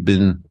more, we've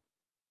been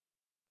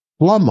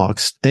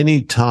flummoxed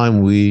any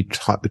time we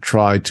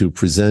try to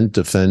present,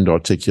 defend,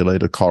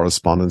 articulate a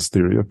correspondence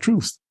theory of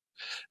truth.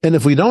 And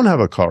if we don't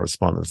have a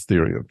correspondence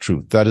theory of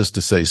truth, that is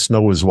to say,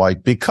 snow is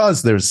white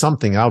because there's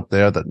something out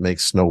there that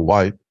makes snow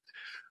white,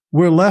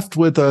 we're left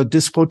with a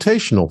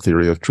disquotational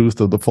theory of truth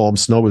of the form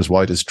snow is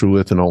white is true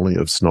if and only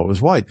if snow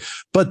is white.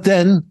 But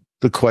then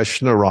the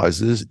question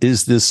arises,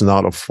 is this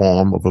not a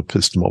form of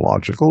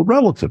epistemological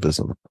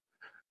relativism?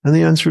 And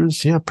the answer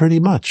is, yeah, pretty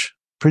much.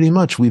 Pretty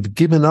much. We've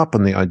given up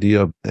on the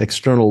idea of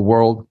external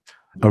world,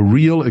 a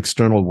real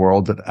external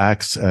world that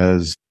acts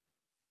as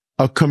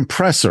a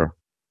compressor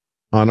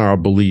on our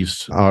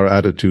beliefs, our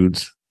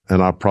attitudes,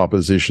 and our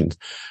propositions.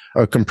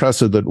 A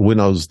compressor that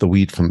winnows the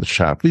wheat from the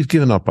chaff. We've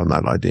given up on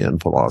that idea in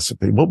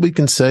philosophy. What we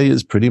can say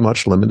is pretty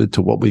much limited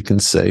to what we can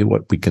say,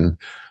 what we can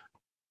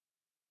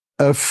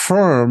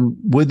affirm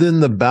within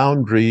the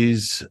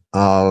boundaries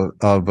of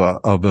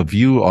a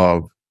view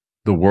of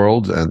the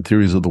world and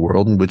theories of the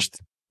world in which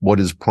what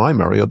is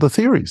primary are the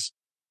theories.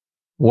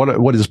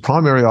 What is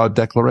primary are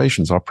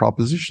declarations, are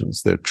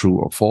propositions. They're true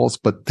or false,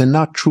 but they're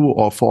not true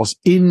or false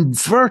in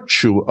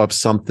virtue of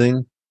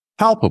something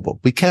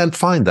palpable. We can't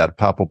find that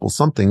palpable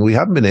something. We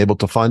haven't been able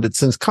to find it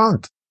since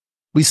Kant.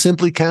 We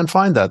simply can't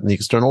find that in the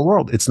external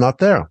world. It's not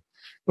there.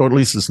 Or at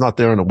least it's not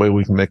there in a way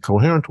we can make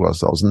coherent to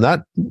ourselves. And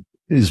that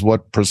is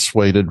what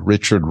persuaded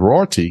Richard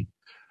Rorty,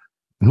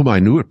 whom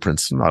I knew at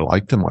Princeton. I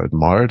liked him. I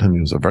admired him.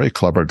 He was a very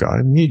clever guy.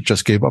 And he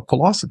just gave up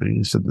philosophy.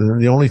 He said,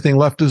 the only thing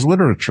left is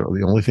literature.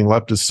 The only thing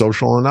left is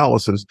social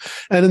analysis.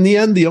 And in the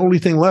end, the only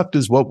thing left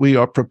is what we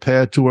are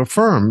prepared to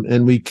affirm.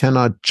 And we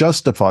cannot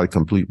justify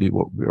completely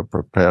what we are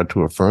prepared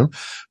to affirm.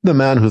 The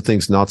man who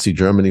thinks Nazi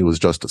Germany was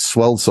just a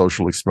swell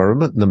social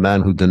experiment and the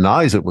man who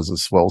denies it was a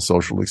swell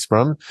social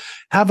experiment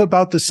have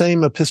about the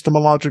same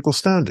epistemological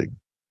standing,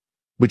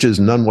 which is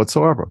none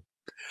whatsoever.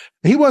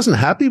 He wasn't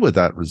happy with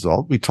that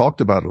result. We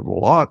talked about it a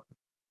lot.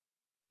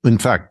 In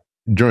fact,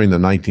 during the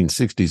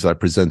 1960s, I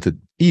presented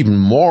even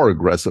more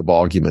aggressive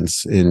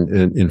arguments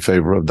in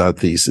favor of that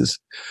thesis.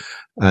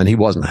 And he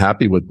wasn't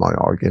happy with my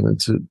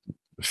arguments. A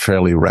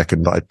fairly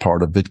recondite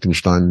part of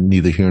Wittgenstein,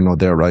 neither here nor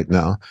there right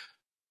now.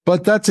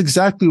 But that's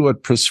exactly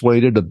what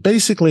persuaded a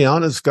basically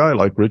honest guy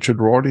like Richard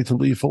Rorty to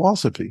leave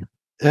philosophy.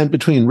 And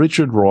between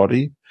Richard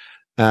Rorty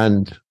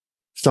and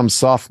some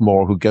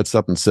sophomore who gets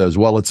up and says,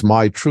 well, it's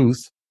my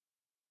truth,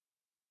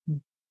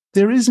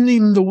 there isn't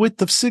even the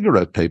width of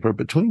cigarette paper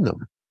between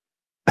them.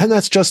 And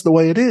that's just the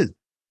way it is.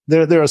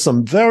 There are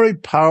some very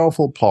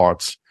powerful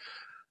parts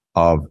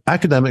of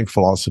academic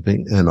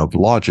philosophy and of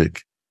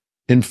logic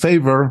in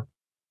favor,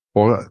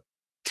 or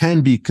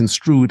can be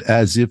construed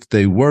as if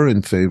they were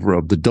in favor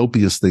of the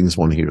dopiest things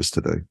one hears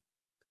today.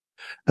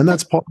 And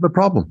that's part of the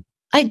problem.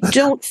 I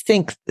don't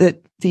think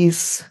that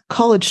these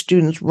college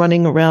students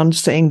running around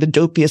saying the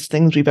dopiest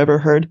things we've ever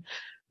heard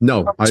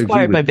are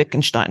inspired by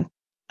Wittgenstein.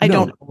 I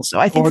don't think so.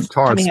 I think or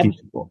Tarski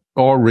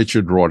or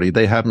Richard Rorty.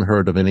 They haven't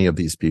heard of any of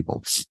these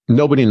people.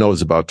 Nobody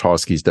knows about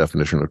Tarski's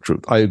definition of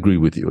truth. I agree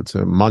with you. It's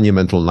a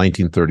monumental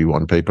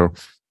 1931 paper.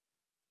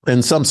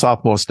 And some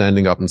sophomore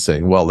standing up and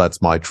saying, well,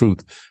 that's my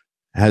truth,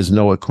 has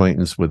no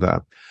acquaintance with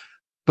that.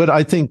 But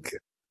I think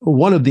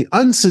one of the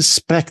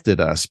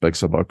unsuspected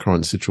aspects of our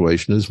current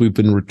situation is we've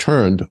been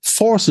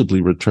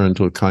forcibly returned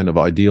to a kind of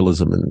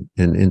idealism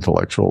in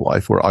intellectual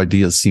life where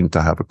ideas seem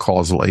to have a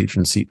causal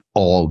agency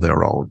all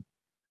their own.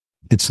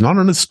 It's not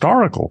an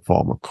historical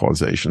form of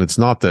causation. It's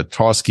not that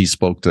Tarski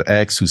spoke to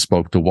X, who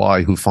spoke to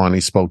Y, who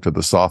finally spoke to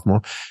the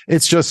sophomore.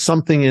 It's just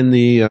something in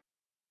the,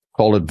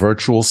 call it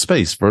virtual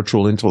space,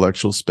 virtual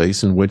intellectual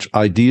space in which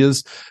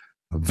ideas,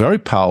 very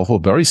powerful,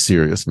 very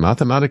serious,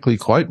 mathematically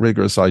quite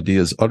rigorous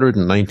ideas uttered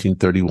in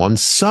 1931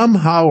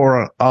 somehow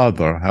or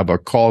other have a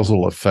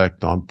causal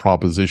effect on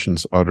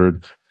propositions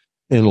uttered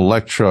in a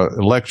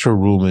lecture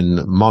room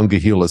in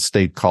Monongahela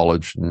State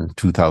College in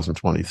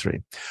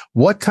 2023.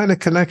 What kind of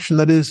connection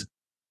that is?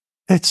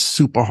 It's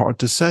super hard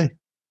to say,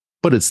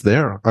 but it's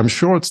there. I'm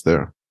sure it's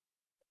there.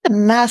 The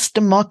mass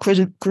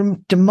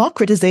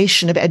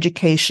democratization of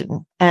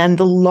education and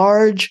the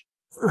large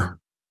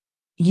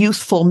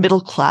youthful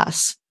middle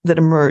class that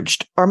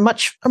emerged are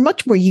much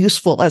more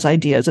useful as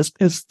ideas,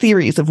 as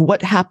theories of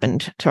what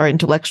happened to our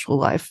intellectual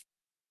life.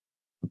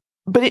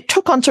 But it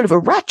took on sort of a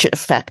ratchet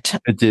effect.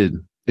 It did.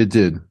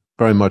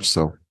 Very much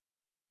so.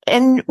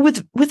 And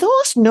with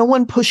almost no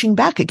one pushing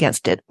back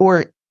against it,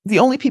 or the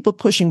only people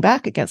pushing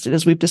back against it,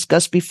 as we've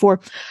discussed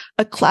before,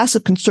 a class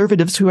of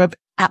conservatives who have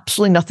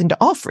absolutely nothing to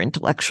offer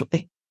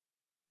intellectually,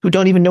 who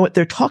don't even know what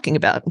they're talking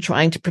about and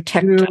trying to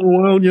protect. Yeah,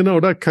 well,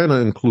 that kind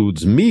of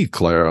includes me,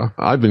 Claire.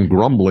 I've been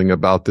grumbling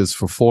about this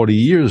for 40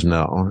 years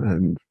now,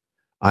 and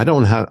I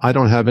don't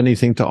have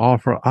anything to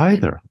offer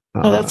either.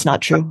 Oh, that's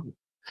not true.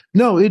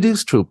 No, it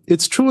is true.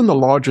 It's true in the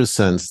larger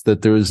sense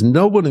that there is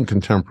no one in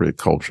contemporary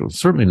culture,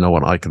 certainly no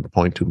one I can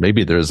point to,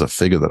 maybe there's a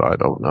figure that I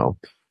don't know,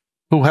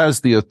 who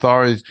has the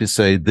authority to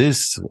say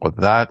this or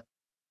that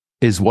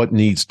is what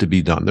needs to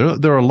be done.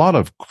 There are a lot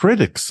of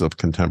critics of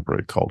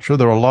contemporary culture.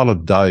 There are a lot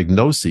of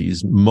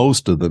diagnoses,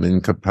 most of them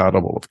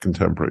incompatible with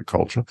contemporary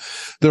culture.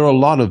 There are a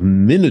lot of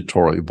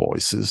minatory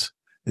voices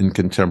in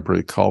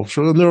contemporary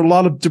culture, and there are a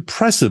lot of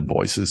depressive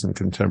voices in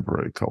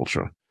contemporary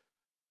culture.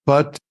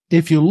 But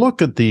if you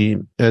look at the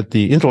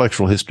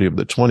intellectual history of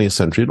the 20th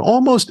century, in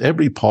almost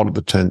every part of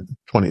the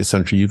 20th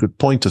century, you could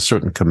point to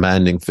certain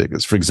commanding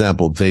figures. For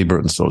example, Weber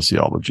in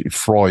sociology,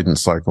 Freud in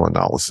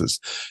psychoanalysis,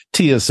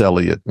 T.S.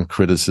 Eliot in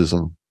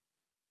criticism,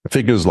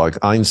 figures like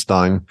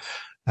Einstein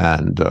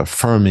and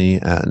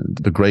Fermi and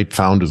the great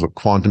founders of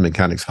quantum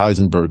mechanics,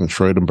 Heisenberg and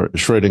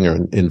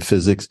Schrödinger in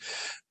physics,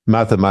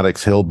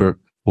 mathematics, Hilbert,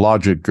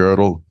 logic,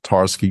 Gödel,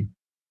 Tarski.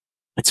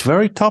 It's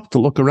very tough to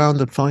look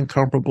around and find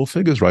comparable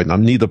figures right now.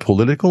 I'm neither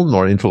political,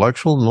 nor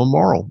intellectual, nor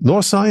moral,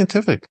 nor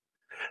scientific.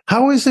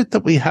 How is it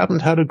that we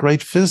haven't had a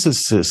great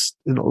physicist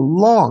in a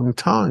long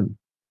time?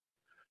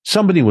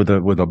 Somebody with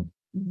a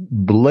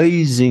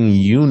blazing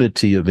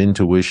unity of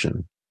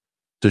intuition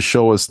to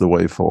show us the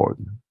way forward.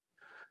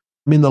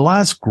 I mean, the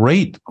last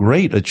great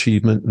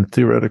achievement in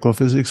theoretical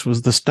physics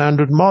was the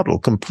Standard Model,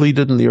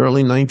 completed in the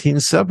early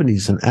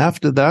 1970s. And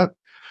after that,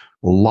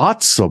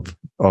 lots of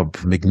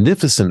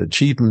magnificent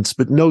achievements,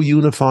 but no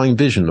unifying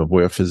vision of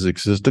where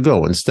physics is to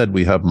go. Instead,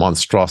 we have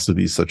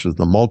monstrosities such as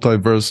the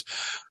multiverse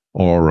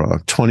or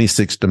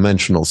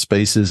 26-dimensional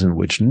spaces in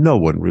which no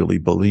one really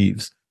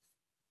believes.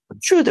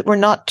 True that we're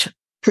not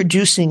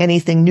producing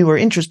anything new or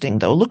interesting,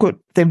 though. Look what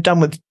they've done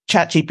with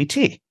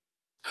ChatGPT.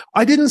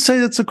 I didn't say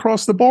that's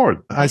across the board.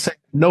 I say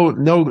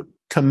no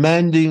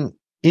commanding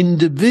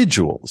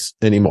individuals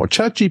anymore.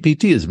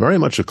 ChatGPT is very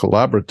much a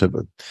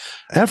collaborative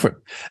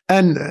effort.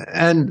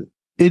 And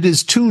it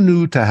is too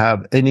new to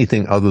have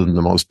anything other than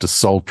the most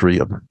desultory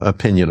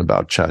opinion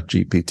about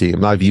ChatGPT.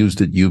 And I've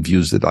used it. You've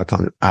used it. I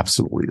find it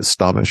absolutely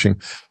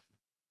astonishing.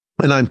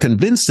 And I'm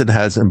convinced it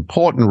has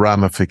important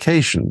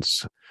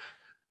ramifications.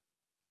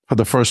 For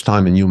the first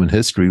time in human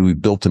history, we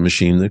built a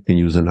machine that can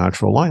use a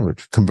natural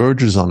language,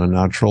 converges on a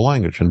natural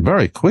language. And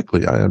very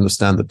quickly, I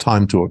understand the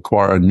time to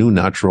acquire a new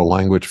natural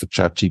language for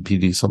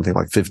ChatGPT, something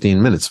like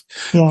 15 minutes,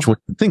 which when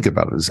you think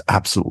about it is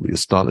absolutely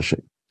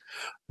astonishing.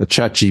 The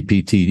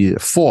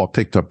ChatGPT 4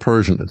 picked up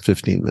Persian in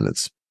 15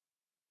 minutes.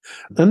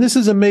 And this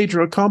is a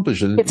major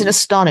accomplishment. It's an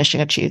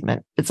astonishing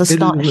achievement. It's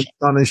astonishing. It is an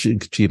astonishing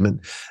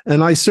achievement.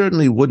 And I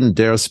certainly wouldn't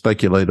dare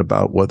speculate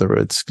about whether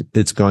it's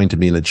going to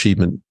be an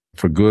achievement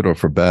for good or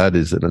for bad.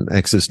 Is it an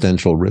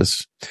existential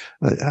risk?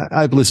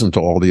 I've listened to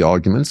all the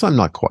arguments. I'm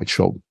not quite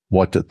sure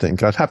what to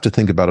think. I'd have to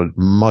think about it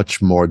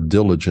much more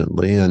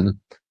diligently. And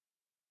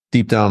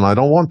deep down, I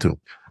don't want to,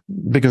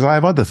 because I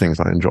have other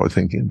things I enjoy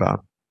thinking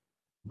about.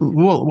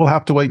 We'll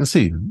have to wait and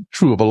see.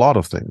 True of a lot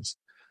of things.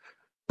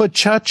 But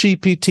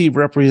ChatGPT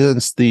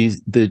represents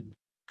the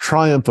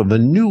triumph of a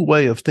new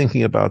way of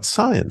thinking about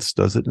science,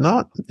 does it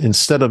not?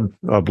 Instead of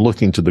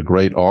looking to the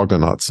great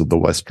Argonauts of the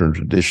Western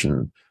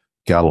tradition,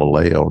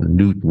 Galileo,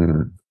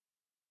 Newton,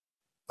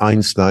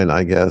 Einstein,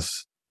 I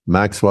guess,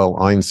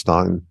 Maxwell,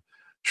 Einstein,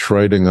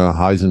 Schrödinger,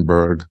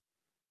 Heisenberg,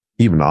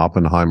 even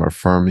Oppenheimer,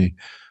 Fermi,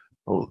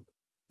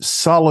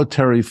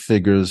 solitary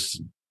figures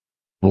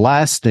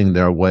blasting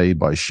their way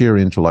by sheer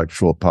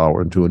intellectual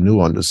power into a new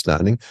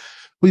understanding.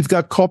 We've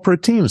got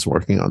corporate teams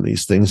working on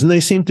these things, and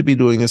they seem to be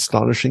doing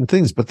astonishing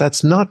things, but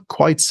that's not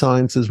quite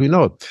science as we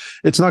know it.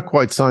 It's not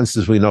quite science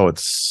as we know it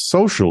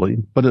socially,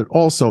 but it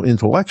also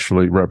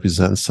intellectually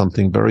represents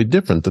something very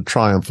different, the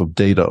triumph of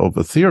data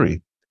over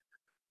theory.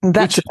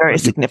 That's a very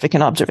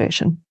significant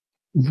observation.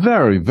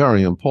 Very,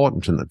 very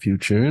important in the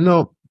future. You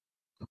know,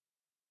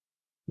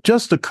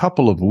 just a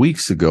couple of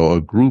weeks ago,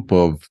 a group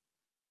of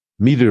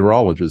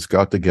meteorologists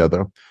got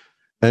together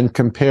and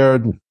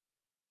compared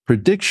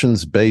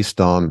predictions based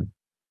on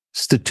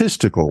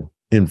statistical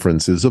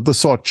inferences of the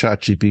sort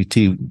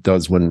ChatGPT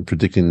does when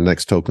predicting the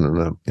next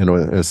token in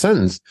a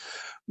sentence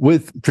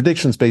with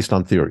predictions based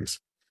on theories.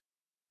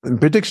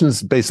 And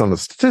predictions based on a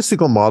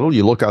statistical model,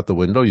 you look out the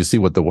window, you see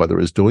what the weather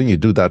is doing. You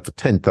do that for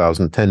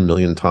 10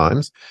 million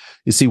times.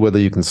 You see whether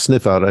you can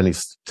sniff out any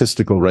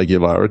statistical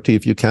regularity.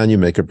 If you can, you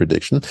make a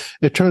prediction.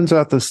 It turns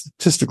out the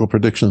statistical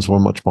predictions were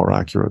much more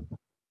accurate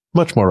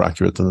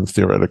than the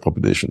theoretical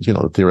predictions. You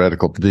know, the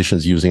theoretical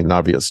predictions using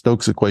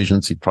Navier-Stokes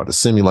equations. You try to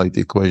simulate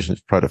the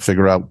equations, try to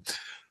figure out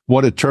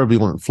what a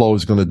turbulent flow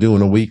is going to do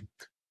in a week.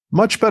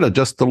 Much better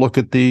just to look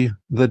at the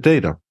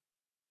data.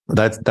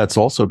 That's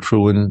also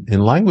true in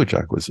language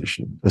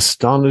acquisition.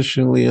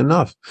 Astonishingly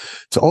enough,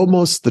 it's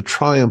almost the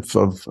triumph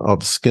of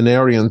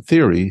Skinnerian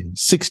theory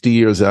 60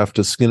 years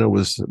after Skinner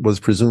was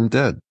presumed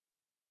dead.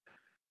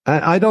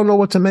 I don't know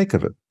what to make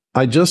of it.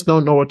 I just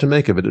don't know what to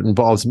make of it. It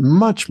involves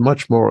much,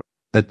 much more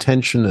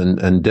attention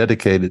and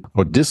dedicated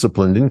or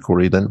disciplined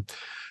inquiry than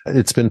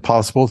it's been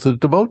possible to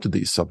devote to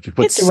these subjects.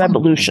 But it's a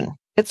revolution.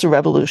 It's a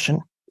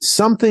revolution.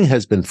 Something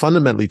has been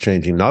fundamentally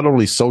changing, not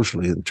only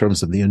socially in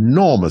terms of the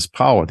enormous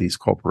power these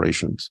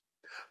corporations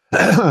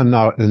are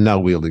now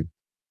wielding.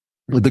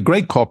 The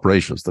great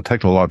corporations, the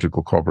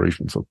technological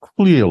corporations, are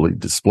clearly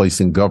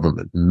displacing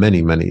government in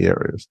many, many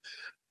areas.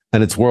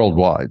 And it's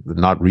worldwide,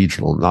 not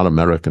regional, not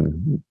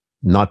American,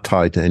 not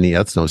tied to any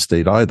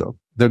ethno-state either.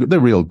 They're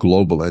real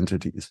global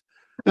entities.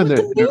 And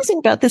what's amazing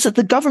about this is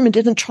the government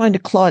isn't trying to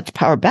claw its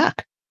power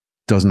back.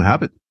 Doesn't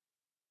have it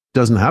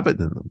in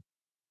them.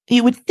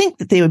 You would think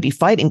that they would be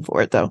fighting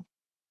for it, though.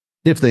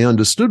 If they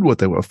understood what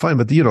they were fighting.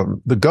 But, you know,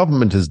 the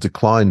government has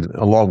declined,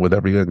 along with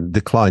everyone,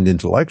 declined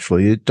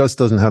intellectually. It just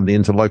doesn't have the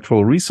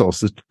intellectual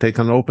resources to take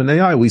on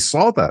OpenAI. We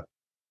saw that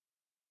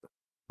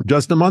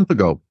just a month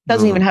ago.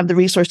 Doesn't even have the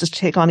resources to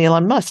take on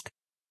Elon Musk.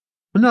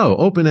 No,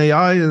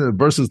 OpenAI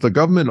versus the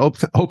government.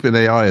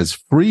 OpenAI is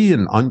free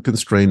and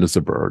unconstrained as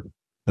a bird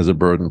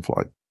in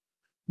flight.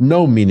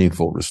 No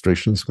meaningful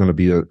restrictions going to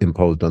be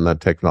imposed on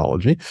that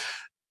technology.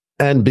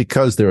 And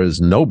because there is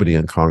nobody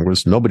in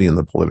Congress, nobody in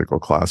the political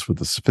class with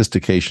the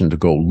sophistication to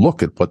go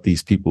look at what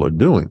these people are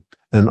doing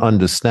and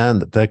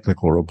understand the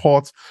technical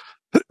reports,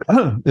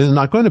 there's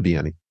not going to be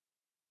any.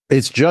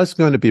 It's just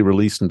going to be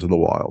released into the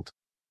wild.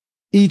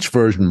 Each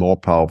version more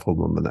powerful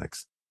than the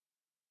next.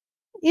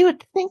 You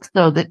would think,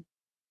 though, that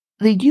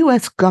the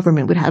U.S.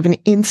 government would have an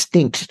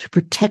instinct to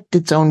protect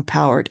its own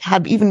power, to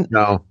have even...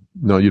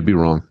 No, you'd be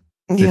wrong.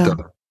 Yeah. It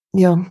doesn't.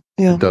 Yeah.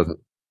 It doesn't.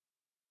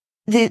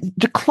 the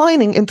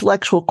declining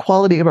intellectual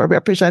quality of our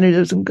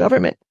representatives in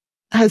government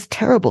has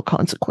terrible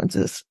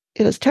consequences.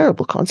 It has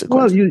terrible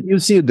consequences. Well, you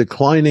see a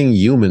declining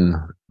human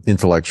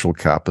intellectual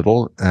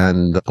capital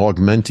and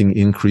augmenting,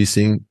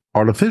 increasing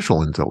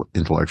artificial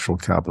intellectual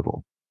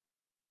capital.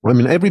 I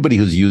mean, everybody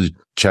who's used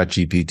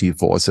ChatGPT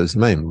 4 says,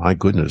 man, my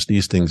goodness,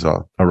 these things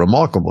are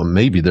remarkable.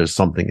 Maybe there's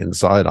something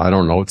inside. I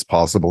don't know. It's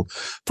possible.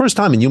 First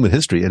time in human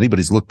history,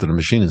 anybody's looked at a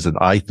machine and said,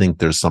 I think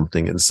there's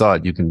something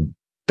inside. You can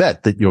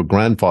bet that your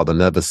grandfather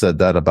never said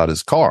that about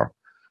his car,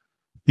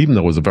 even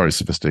though it was a very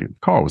sophisticated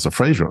car. It was a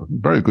Fraser,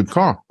 very good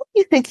car. What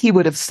do you think he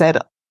would have said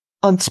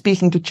on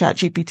speaking to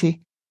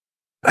ChatGPT?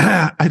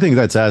 I think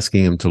that's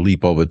asking him to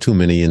leap over too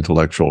many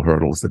intellectual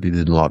hurdles that he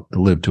did not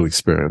live to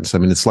experience. I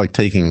mean, it's like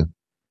taking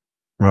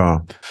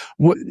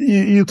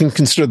you can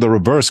consider the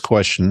reverse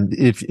question.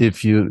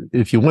 If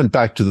you went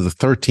back to the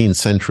 13th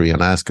century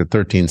and asked a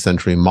 13th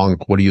century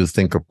monk, what do you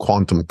think of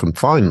quantum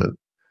confinement?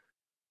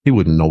 He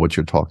wouldn't know what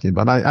you're talking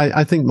about.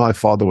 I think my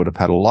father would have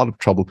had a lot of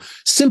trouble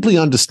simply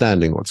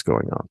understanding what's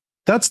going on.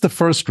 That's the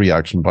first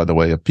reaction, by the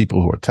way, of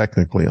people who are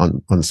technically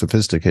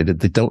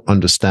unsophisticated. They don't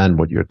understand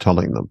what you're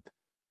telling them.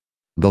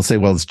 They'll say,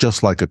 well, it's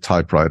just like a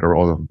typewriter,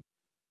 or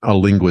a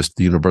linguist at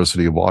the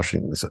University of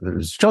Washington said,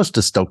 it's just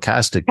a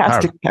stochastic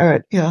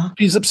parrot. Yeah.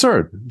 She's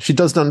absurd. She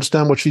doesn't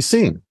understand what she's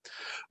seeing.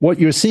 What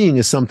you're seeing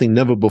is something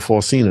never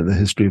before seen in the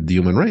history of the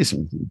human race,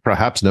 and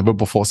perhaps never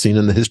before seen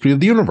in the history of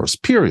the universe,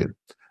 period.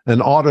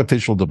 An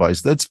artificial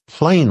device that's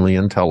plainly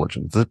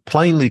intelligent, that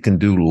plainly can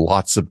do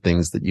lots of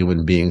things that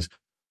human beings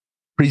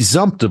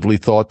presumptively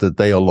thought that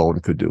they alone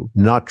could do.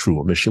 Not true.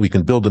 A machine, we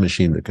can build a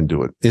machine that can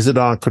do it. Is it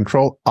our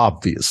control?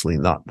 Obviously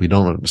not. We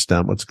don't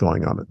understand what's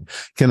going on.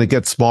 Can it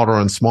get smarter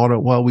and smarter?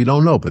 Well, we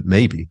don't know, but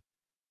maybe.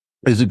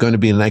 Is it going to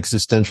be an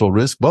existential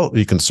risk? Well,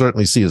 you can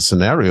certainly see a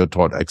scenario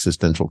toward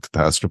existential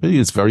catastrophe.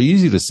 It's very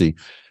easy to see.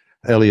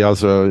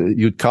 Eliezer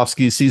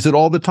Yudkowsky sees it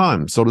all the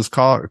time. So does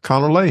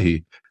Connor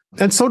Leahy.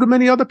 And so do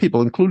many other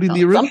people, including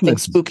the original. Something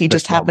spooky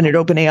just happened at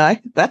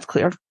OpenAI. That's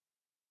clear.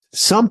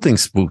 Something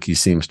spooky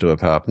seems to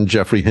have happened.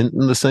 Jeffrey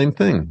Hinton, the same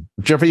thing.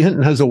 Jeffrey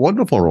Hinton has a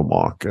wonderful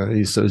remark.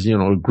 He says,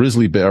 a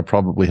grizzly bear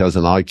probably has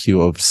an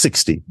IQ of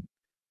 60,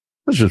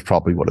 which is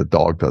probably what a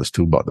dog does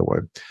too, by the way.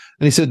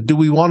 And he said, do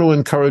we want to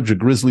encourage a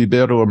grizzly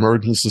bear to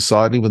emerge in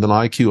society with an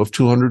IQ of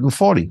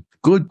 240?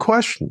 Good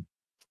question.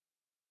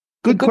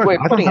 Good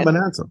question. I don't have an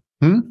answer.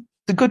 It's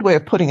a good way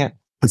of putting it.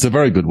 It's a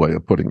very good way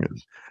of putting it.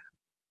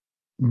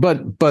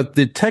 But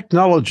the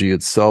technology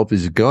itself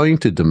is going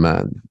to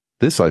demand,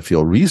 this I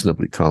feel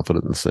reasonably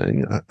confident in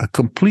saying, a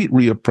complete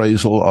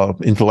reappraisal of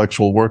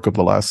intellectual work of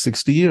the last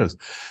 60 years,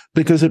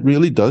 because it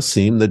really does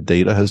seem that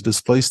data has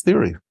displaced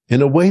theory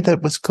in a way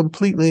that was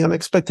completely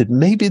unexpected.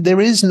 Maybe there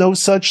is no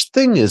such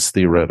thing as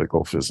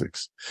theoretical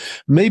physics.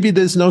 Maybe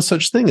there's no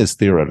such thing as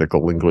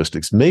theoretical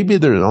linguistics. Maybe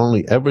there are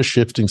only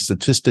ever-shifting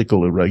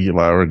statistical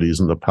irregularities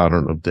in the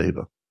pattern of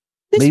data.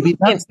 Maybe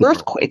that's an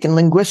earthquake in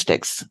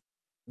linguistics.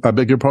 I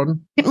beg your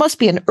pardon? It must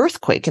be an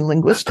earthquake in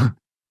linguistics.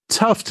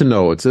 Tough to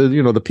know. It's,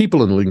 the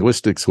people in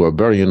linguistics who are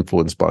very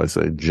influenced by,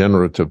 say,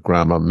 generative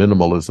grammar,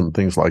 minimalism,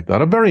 things like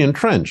that, are very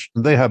entrenched.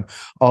 They have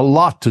a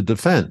lot to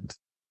defend.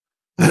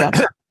 Yeah.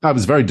 I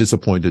was very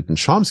disappointed in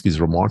Chomsky's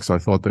remarks. I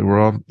thought they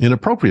were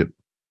inappropriate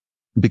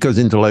because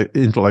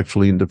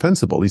intellectually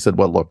indefensible. He said,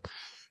 well, look,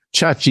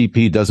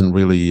 ChatGPT doesn't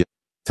really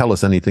tell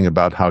us anything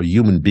about how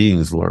human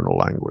beings learn a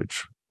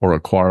language or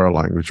acquire a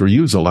language or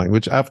use a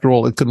language. After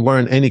all, it can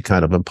learn any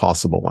kind of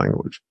impossible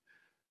language.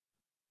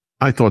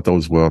 I thought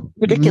those were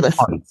ridiculous,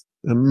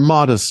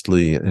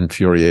 modestly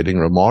infuriating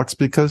remarks,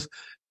 because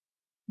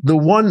the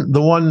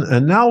one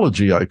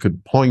analogy I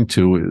could point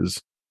to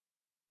is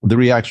the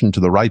reaction to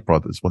the Wright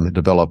brothers when they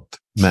developed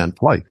manned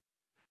flight.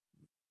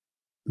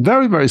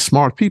 Very, very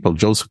smart people.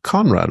 Joseph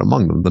Conrad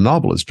among them, the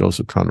novelist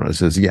Joseph Conrad,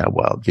 says, yeah,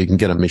 well, you can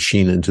get a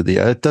machine into the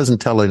air. It doesn't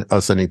tell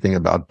us anything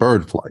about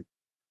bird flight.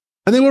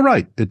 And they were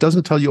right. It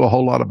doesn't tell you a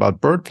whole lot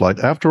about bird flight.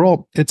 After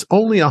all, it's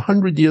only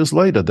 100 years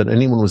later that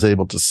anyone was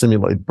able to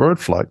simulate bird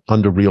flight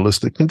under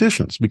realistic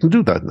conditions. We can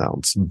do that now.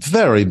 It's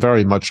very,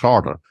 very much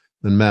harder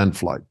than manned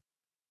flight.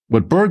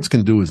 What birds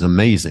can do is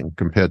amazing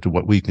compared to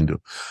what we can do.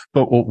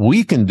 But what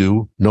we can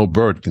do, no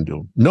bird can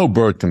do. No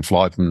bird can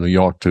fly from New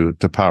York to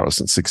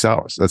Paris in 6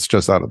 hours. That's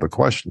just out of the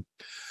question.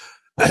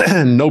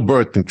 And no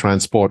bird can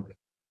transport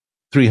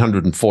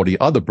 340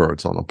 other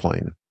birds on a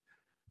plane.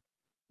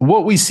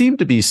 What we seem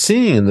to be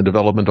seeing in the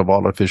development of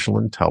artificial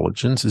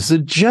intelligence is a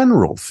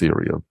general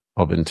theory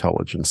of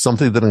intelligence,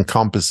 something that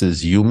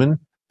encompasses human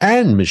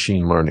and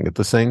machine learning at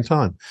the same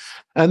time.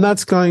 And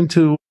that's going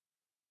to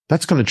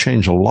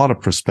change a lot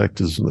of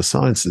perspectives in the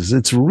sciences.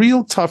 It's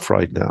real tough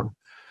right now.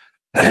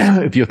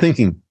 If you're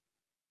thinking,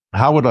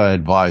 how would I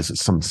advise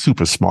some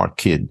super smart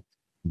kid,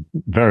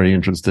 very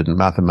interested in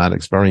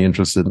mathematics, very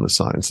interested in the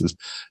sciences,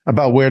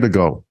 about where to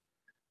go?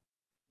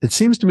 It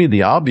seems to me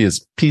the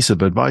obvious piece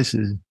of advice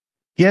is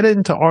get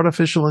into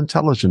artificial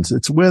intelligence.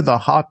 It's where the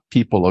hot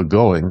people are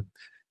going,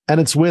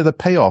 and it's where the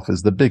payoff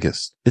is the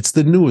biggest. It's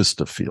the newest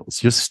of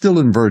fields. You're still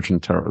in virgin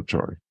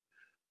territory.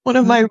 One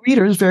of my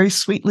readers very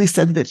sweetly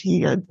said that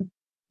he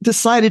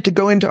decided to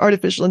go into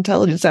artificial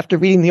intelligence after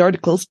reading the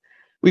articles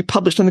we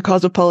published in the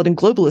Cosmopolitan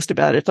Globalist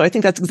about it. So I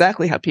think that's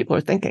exactly how people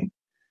are thinking.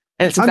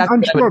 And it's exactly I'm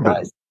what sure I would of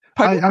advise.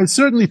 it. I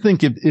certainly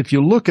think if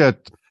you look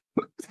at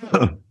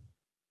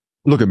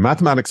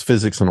mathematics,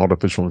 physics, and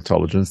artificial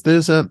intelligence,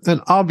 there's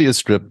an obvious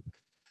strip.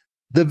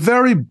 The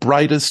very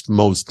brightest,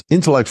 most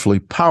intellectually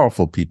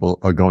powerful people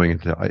are going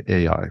into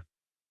AI.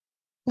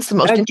 It's the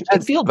most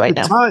interesting field right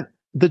now.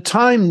 The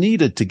time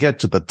needed to get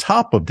to the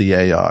top of the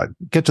AI,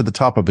 get to the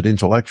top of it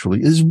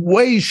intellectually, is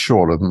way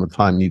shorter than the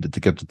time needed to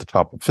get to the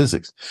top of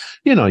physics.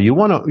 You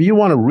want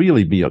to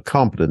really be a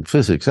competent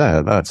physics.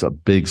 That's a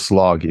big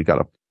slog. You got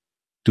to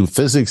do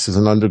physics as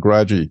an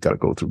undergraduate. You got to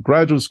go through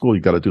graduate school.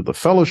 You got to do the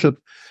fellowship.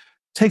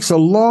 Takes a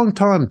long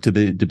time to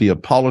be a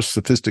polished,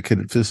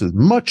 sophisticated physicist.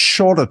 Much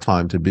shorter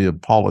time to be a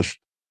polished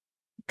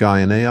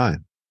guy in AI.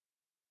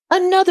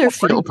 Another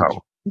field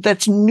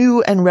that's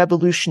new and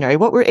revolutionary,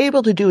 what we're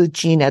able to do with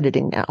gene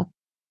editing now,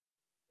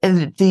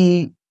 and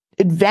the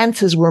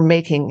advances we're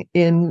making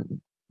in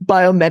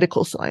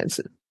biomedical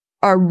sciences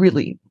are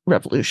really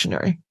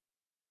revolutionary.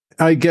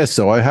 I guess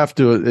so. I have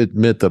to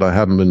admit that I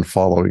haven't been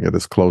following it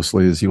as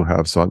closely as you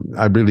have. So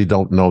I really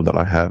don't know that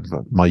I have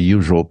my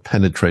usual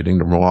penetrating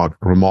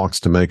remarks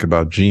to make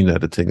about gene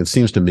editing. It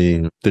seems to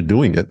me they're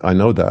doing it. I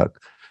know that.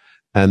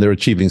 And they're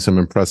achieving some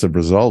impressive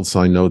results.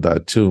 I know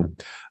that too.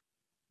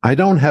 I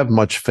don't have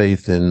much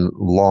faith in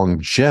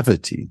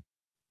longevity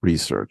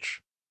research.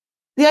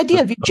 The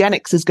idea of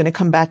eugenics is going to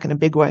come back in a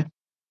big way.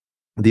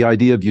 The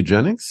idea of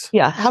eugenics?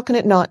 Yeah. How can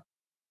it not?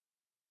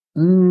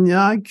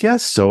 Yeah, I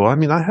guess so. I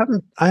mean, I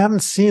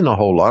haven't seen a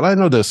whole lot. I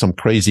know there's some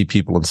crazy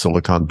people in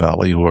Silicon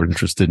Valley who are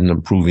interested in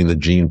improving the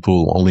gene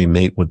pool, only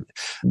mate with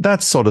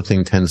that sort of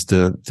thing tends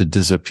to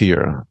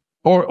disappear,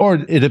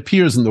 or it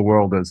appears in the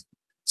world as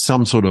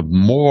some sort of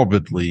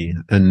morbidly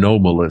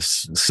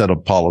anomalous set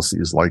of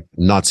policies like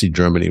Nazi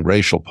Germany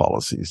racial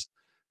policies.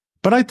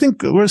 But I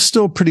think we're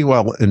still pretty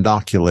well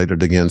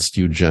inoculated against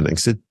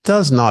eugenics. It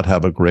does not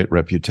have a great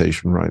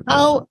reputation right now.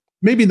 Oh,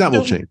 maybe that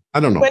will change.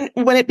 I don't know.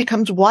 When it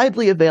becomes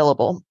widely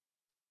available,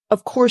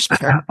 of course.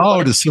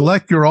 To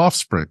select your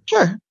offspring.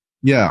 Sure.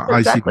 Yeah,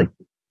 exactly.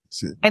 I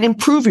see. And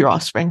improve your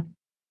offspring.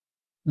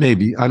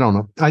 Maybe. I don't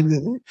know.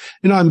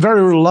 I'm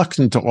very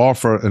reluctant to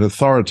offer an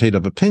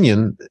authoritative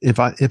opinion if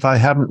I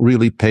haven't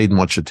really paid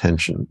much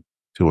attention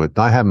to it.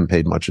 I haven't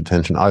paid much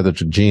attention either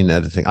to gene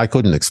editing. I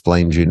couldn't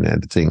explain gene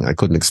editing. I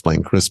couldn't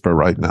explain CRISPR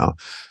right now.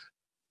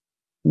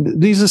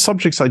 These are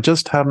subjects I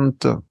just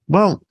haven't,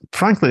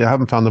 frankly, I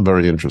haven't found them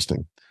very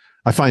interesting.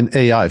 I find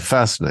AI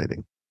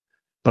fascinating,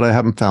 but I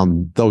haven't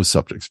found those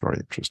subjects very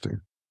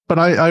interesting. But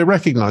I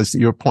recognize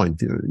your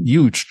point.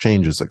 Huge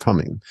changes are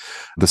coming.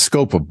 The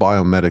scope of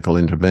biomedical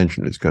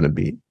intervention is going to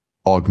be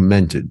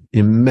augmented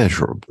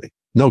immeasurably.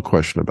 No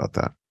question about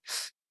that.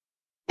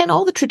 And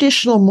all the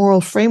traditional moral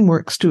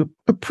frameworks to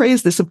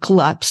appraise this have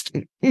collapsed.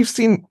 You've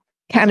seen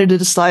Canada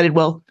decided,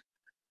 well,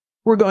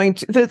 we're going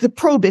to, the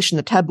prohibition,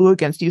 the taboo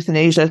against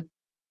euthanasia,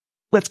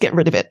 let's get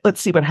rid of it. Let's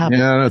see what happens.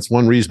 Yeah, that's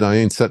one reason I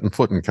ain't setting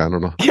foot in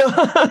Canada.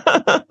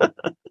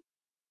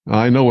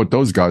 I know what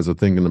those guys are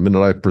thinking the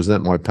minute I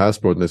present my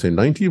passport and they say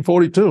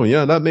 1942.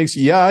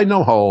 Yeah, I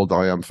know how old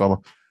I am, fella.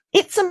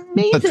 It's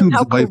amazing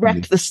how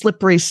correct the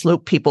slippery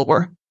slope people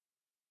were.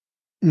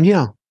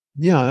 Yeah.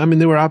 I mean,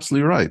 they were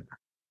absolutely right.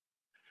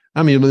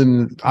 I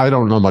mean, I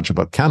don't know much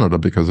about Canada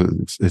because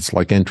it's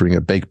like entering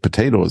a baked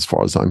potato as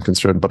far as I'm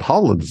concerned. But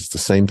Holland is the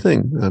same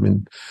thing. I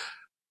mean,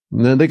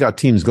 they got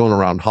teams going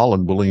around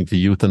Holland willing to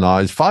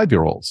euthanize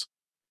 5-year-olds.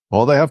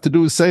 All they have to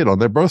do is say it on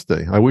their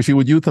birthday. I wish you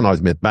would euthanize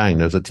me. Bang,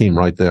 there's a team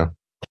right there.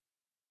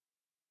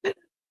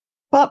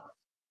 Well,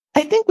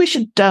 I think we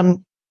should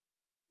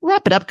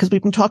wrap it up because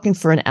we've been talking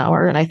for an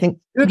hour, and I think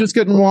you're just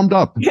getting warmed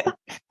up. Yeah.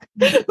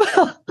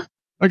 Well,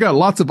 I got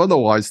lots of other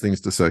wise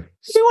things to say.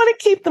 We want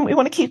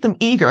to keep them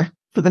eager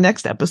for the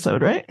next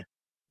episode, right?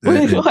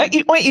 Why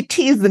don't you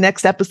tease the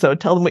next episode?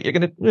 Tell them what you're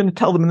going to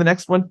tell them in the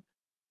next one.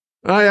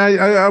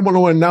 I want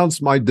to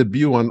announce my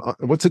debut on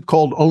what's it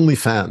called?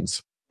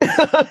 OnlyFans.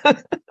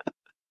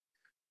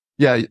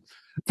 Yeah,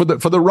 for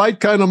the right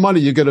kind of money,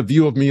 you get a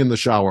view of me in the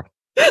shower.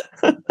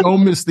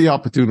 Don't miss the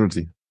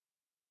opportunity.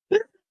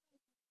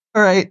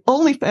 All right,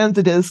 OnlyFans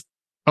it is.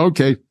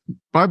 Okay,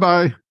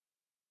 bye-bye.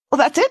 Well,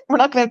 that's it. We're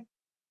not going to.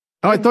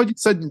 Oh, I thought you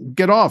said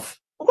get off.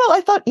 Well,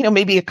 I thought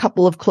maybe a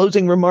couple of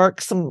closing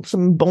remarks,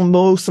 some bon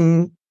mots,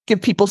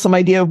 give people some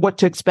idea of what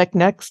to expect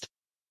next.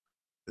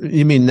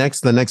 You mean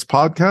the next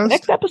podcast?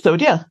 Next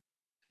episode, yeah.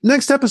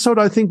 Next episode,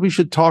 I think we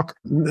should talk.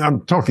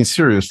 I'm talking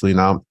seriously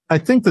now. I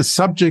think the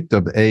subject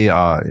of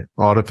AI,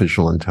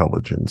 artificial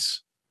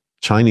intelligence,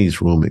 Chinese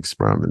room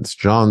experiments,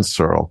 John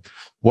Searle,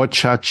 what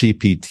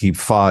ChatGPT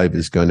 5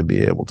 is going to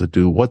be able to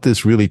do, what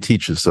this really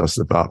teaches us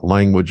about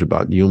language,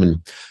 about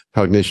human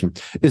cognition,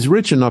 is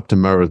rich enough to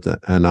merit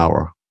an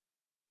hour.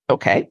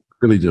 Okay.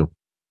 Really do.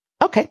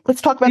 Okay,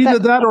 let's talk about Either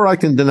that or I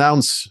can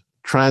denounce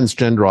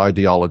transgender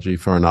ideology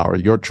for an hour.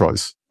 Your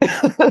choice.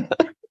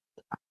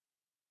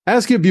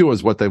 Ask your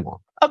viewers what they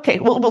want. Okay,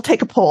 we'll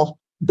take a poll.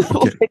 Okay.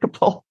 We'll take a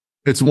poll.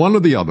 It's one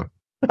or the other.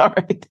 All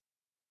right.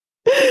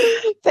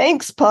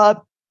 Thanks,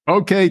 Pop.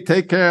 Okay,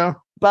 take care.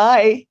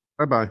 Bye.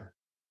 Bye-bye.